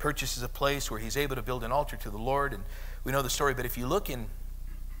purchases a place where he's able to build an altar to the Lord. And we know the story. But if you look in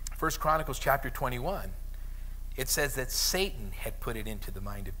 1 Chronicles chapter 21, it says that Satan had put it into the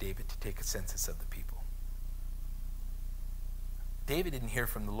mind of David to take a census of the people. David didn't hear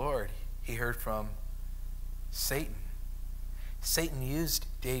from the Lord. He heard from Satan. Satan used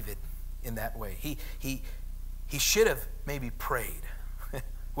David in that way. He should have maybe prayed.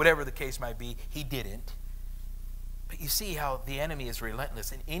 Whatever the case might be, he didn't. But you see how the enemy is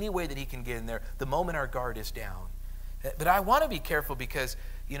relentless in any way that he can get in there the moment our guard is down. But I want to be careful because,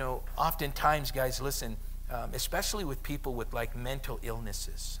 oftentimes, guys, listen, especially with people with like mental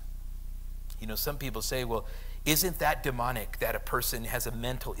illnesses. Some people say, well, isn't that demonic that a person has a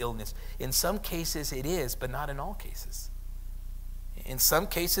mental illness? In some cases it is, but not in all cases. In some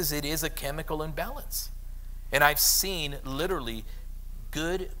cases it is a chemical imbalance. And I've seen literally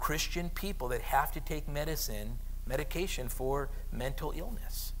good Christian people that have to take medication for mental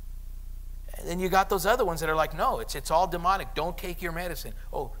illness. And then you got those other ones that are like, no, it's all demonic. Don't take your medicine.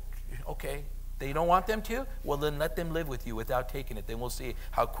 Oh, okay. They don't want them to? Well, then let them live with you without taking it. Then we'll see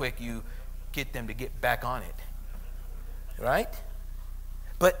how quick you get them to get back on it. Right?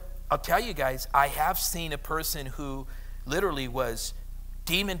 But I'll tell you guys, I have seen a person who literally was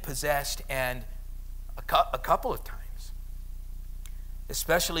demon-possessed, and a couple of times,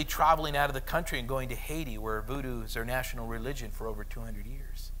 especially traveling out of the country and going to Haiti, where voodoo is their national religion for over 200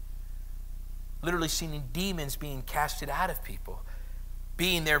 years. Literally seeing demons being casted out of people,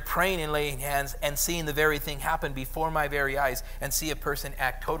 being there praying and laying hands and seeing the very thing happen before my very eyes, and see a person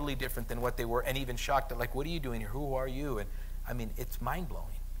act totally different than what they were, and even shocked at, like, what are you doing here? Who are you? And I mean, it's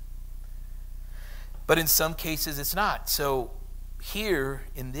mind-blowing. But in some cases, it's not. So here,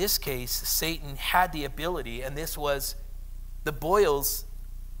 in this case, Satan had the ability, and this was, the boils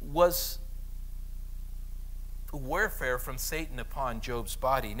was warfare from Satan upon Job's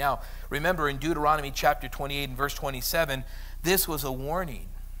body. Now, remember in Deuteronomy chapter 28 and verse 27, this was a warning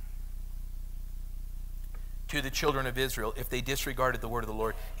to the children of Israel if they disregarded the word of the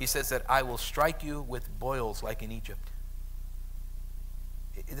Lord. He says that I will strike you with boils like in Egypt.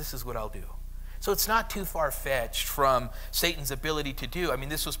 This is what I'll do. So it's not too far-fetched from Satan's ability to do. I mean,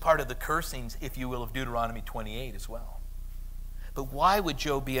 this was part of the cursings, if you will, of Deuteronomy 28 as well. But why would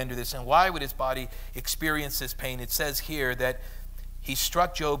Job be under this, and why would his body experience this pain? It says here that he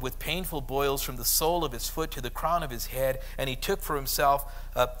struck Job with painful boils from the sole of his foot to the crown of his head, and he took for himself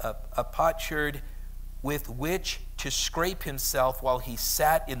a potsherd with which to scrape himself while he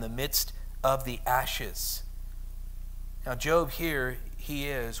sat in the midst of the ashes. Now Job here, he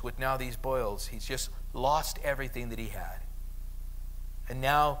is with now these boils. He's just lost everything that he had. And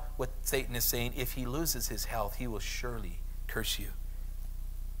now what Satan is saying, if he loses his health, he will surely curse you.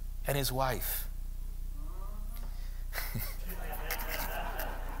 And his wife.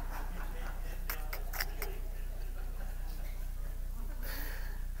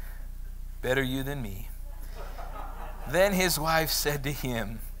 Better you than me. Then his wife said to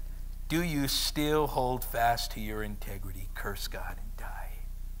him, do you still hold fast to your integrity? Curse God and die.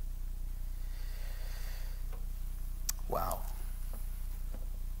 Wow.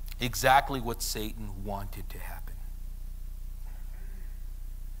 Exactly what Satan wanted to happen.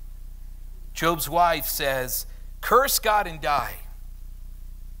 Job's wife says, curse God and die.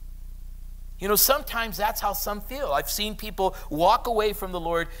 You know, sometimes that's how some feel. I've seen people walk away from the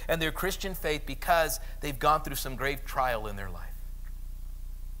Lord and their Christian faith because they've gone through some grave trial in their life.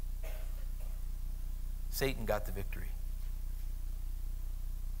 Satan got the victory.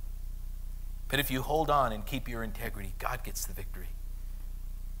 But if you hold on and keep your integrity, God gets the victory.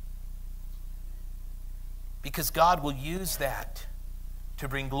 Because God will use that to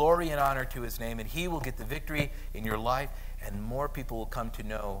bring glory and honor to his name, and he will get the victory in your life, and more people will come to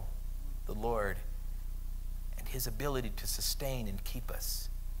know the Lord and his ability to sustain and keep us.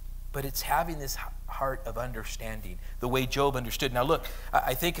 But it's having this heart of understanding, the way Job understood. Now look,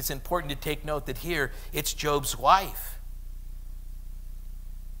 I think it's important to take note that here it's Job's wife.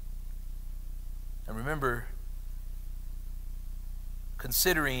 And remember,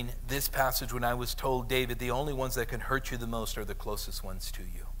 considering this passage when I was told, David, the only ones that can hurt you the most are the closest ones to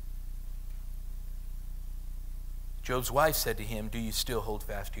you. Job's wife said to him, do you still hold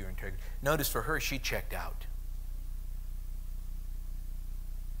fast to your integrity? Notice for her, she checked out.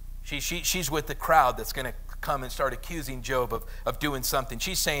 She's with the crowd that's going to come and start accusing Job of doing something.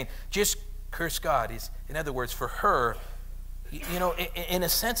 She's saying, just curse God. In other words, for her, you know, in a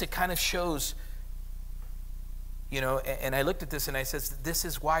sense, it kind of shows, you know, and I looked at this and I said, this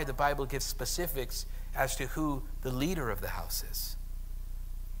is why the Bible gives specifics as to who the leader of the house is.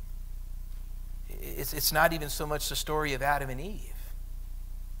 It's not even so much the story of Adam and Eve.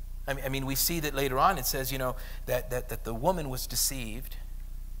 I mean, we see that later on it says, you know, that the woman was deceived,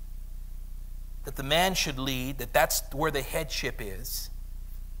 that the man should lead, that's where the headship is.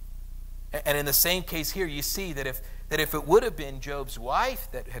 And in the same case here, you see that if it would have been Job's wife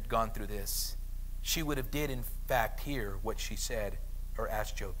that had gone through this, she would have did in fact hear what she said or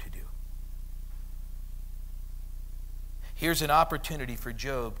asked Job to do. Here's an opportunity for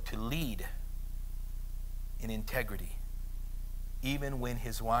Job to lead in integrity, even when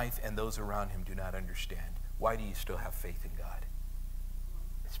his wife and those around him do not understand. Why do you still have faith in God?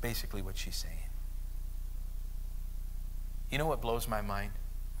 It's basically what she's saying. You know what blows my mind?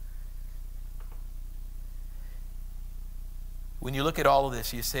 When you look at all of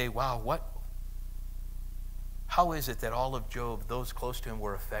this, you say, wow, how is it that all of Job, those close to him,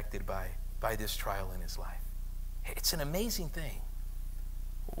 were affected by this trial in his life? It's an amazing thing.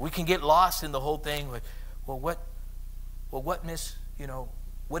 We can get lost in the whole thing with, what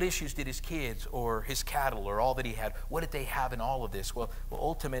issues did his kids or his cattle or all that he had, what did they have in all of this? Well,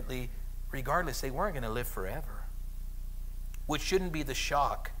 ultimately, regardless, they weren't going to live forever. What shouldn't be the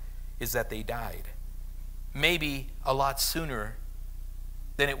shock is that they died. Maybe a lot sooner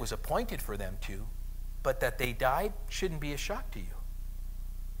than it was appointed for them to, but that they died shouldn't be a shock to you.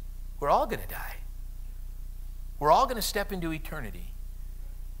 We're all going to die. We're all going to step into eternity.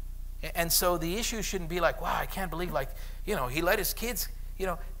 And so the issue shouldn't be like, wow, I can't believe, like, you know, he let his kids, you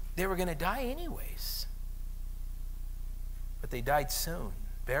know, they were going to die anyways. But they died soon,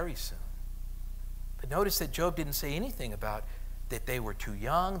 very soon. But notice that Job didn't say anything about that they were too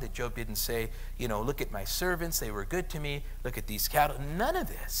young, that Job didn't say, you know, look at my servants, they were good to me, look at these cattle, none of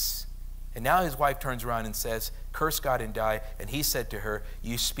this. And now his wife turns around and says, curse God and die. And he said to her,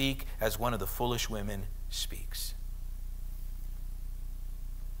 you speak as one of the foolish women speaks.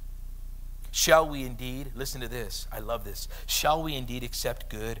 Shall we indeed, listen to this, I love this, shall we indeed accept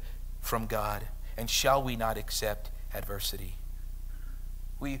good from God, and shall we not accept adversity?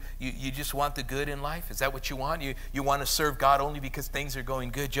 You just want the good in life? Is that what you want? You want to serve God only because things are going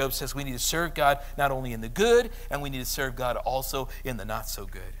good? Job says we need to serve God not only in the good, and we need to serve God also in the not so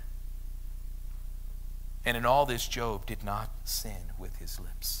good. And in all this, Job did not sin with his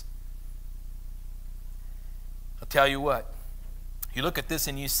lips. I'll tell you what, you look at this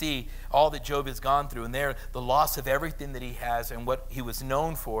and you see all that Job has gone through, and there the loss of everything that he has and what he was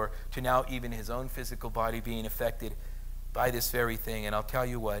known for, to now even his own physical body being affected by this very thing. And I'll tell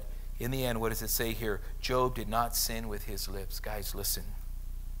you what, in the end, what does it say here? Job did not sin with his lips. Guys, listen.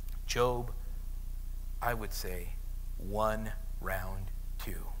 Job, I would say, won round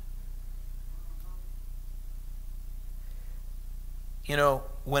 2. You know,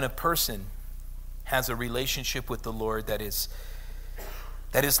 when a person has a relationship with the Lord that is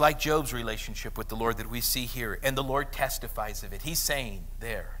like Job's relationship with the Lord that we see here, and the Lord testifies of it, he's saying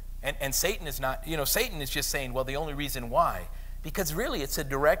there, and Satan is not, you know, Satan is just saying, well, the only reason why, because really it's a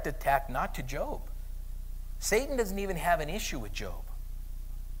direct attack not to Job. Satan doesn't even have an issue with Job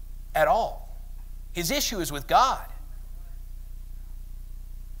at all. His issue is with God.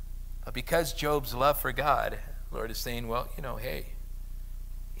 But because Job's love for God, the Lord is saying, well, you know, hey,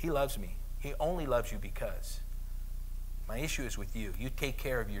 he loves me. He only loves you because my issue is with you. You take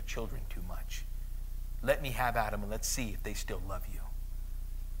care of your children too much. Let me have at them and let's see if they still love you.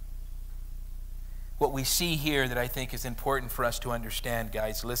 What we see here that I think is important for us to understand,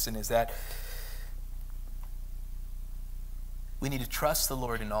 guys, listen, is that we need to trust the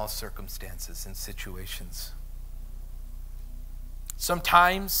Lord in all circumstances and situations.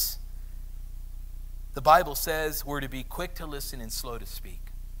 Sometimes the Bible says we're to be quick to listen and slow to speak.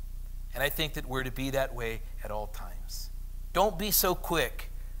 And I think that we're to be that way at all times. Don't be so quick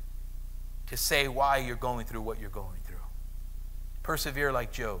to say why you're going through what you're going through. Persevere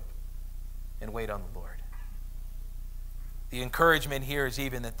like Job and wait on the Lord. The encouragement here is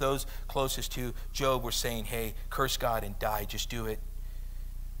even that those closest to Job were saying, hey, curse God and die, just do it.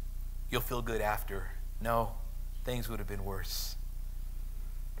 You'll feel good after. No, things would have been worse.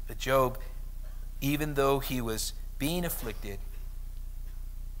 But Job, even though he was being afflicted,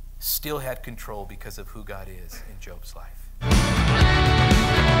 still had control because of who God is in Job's life.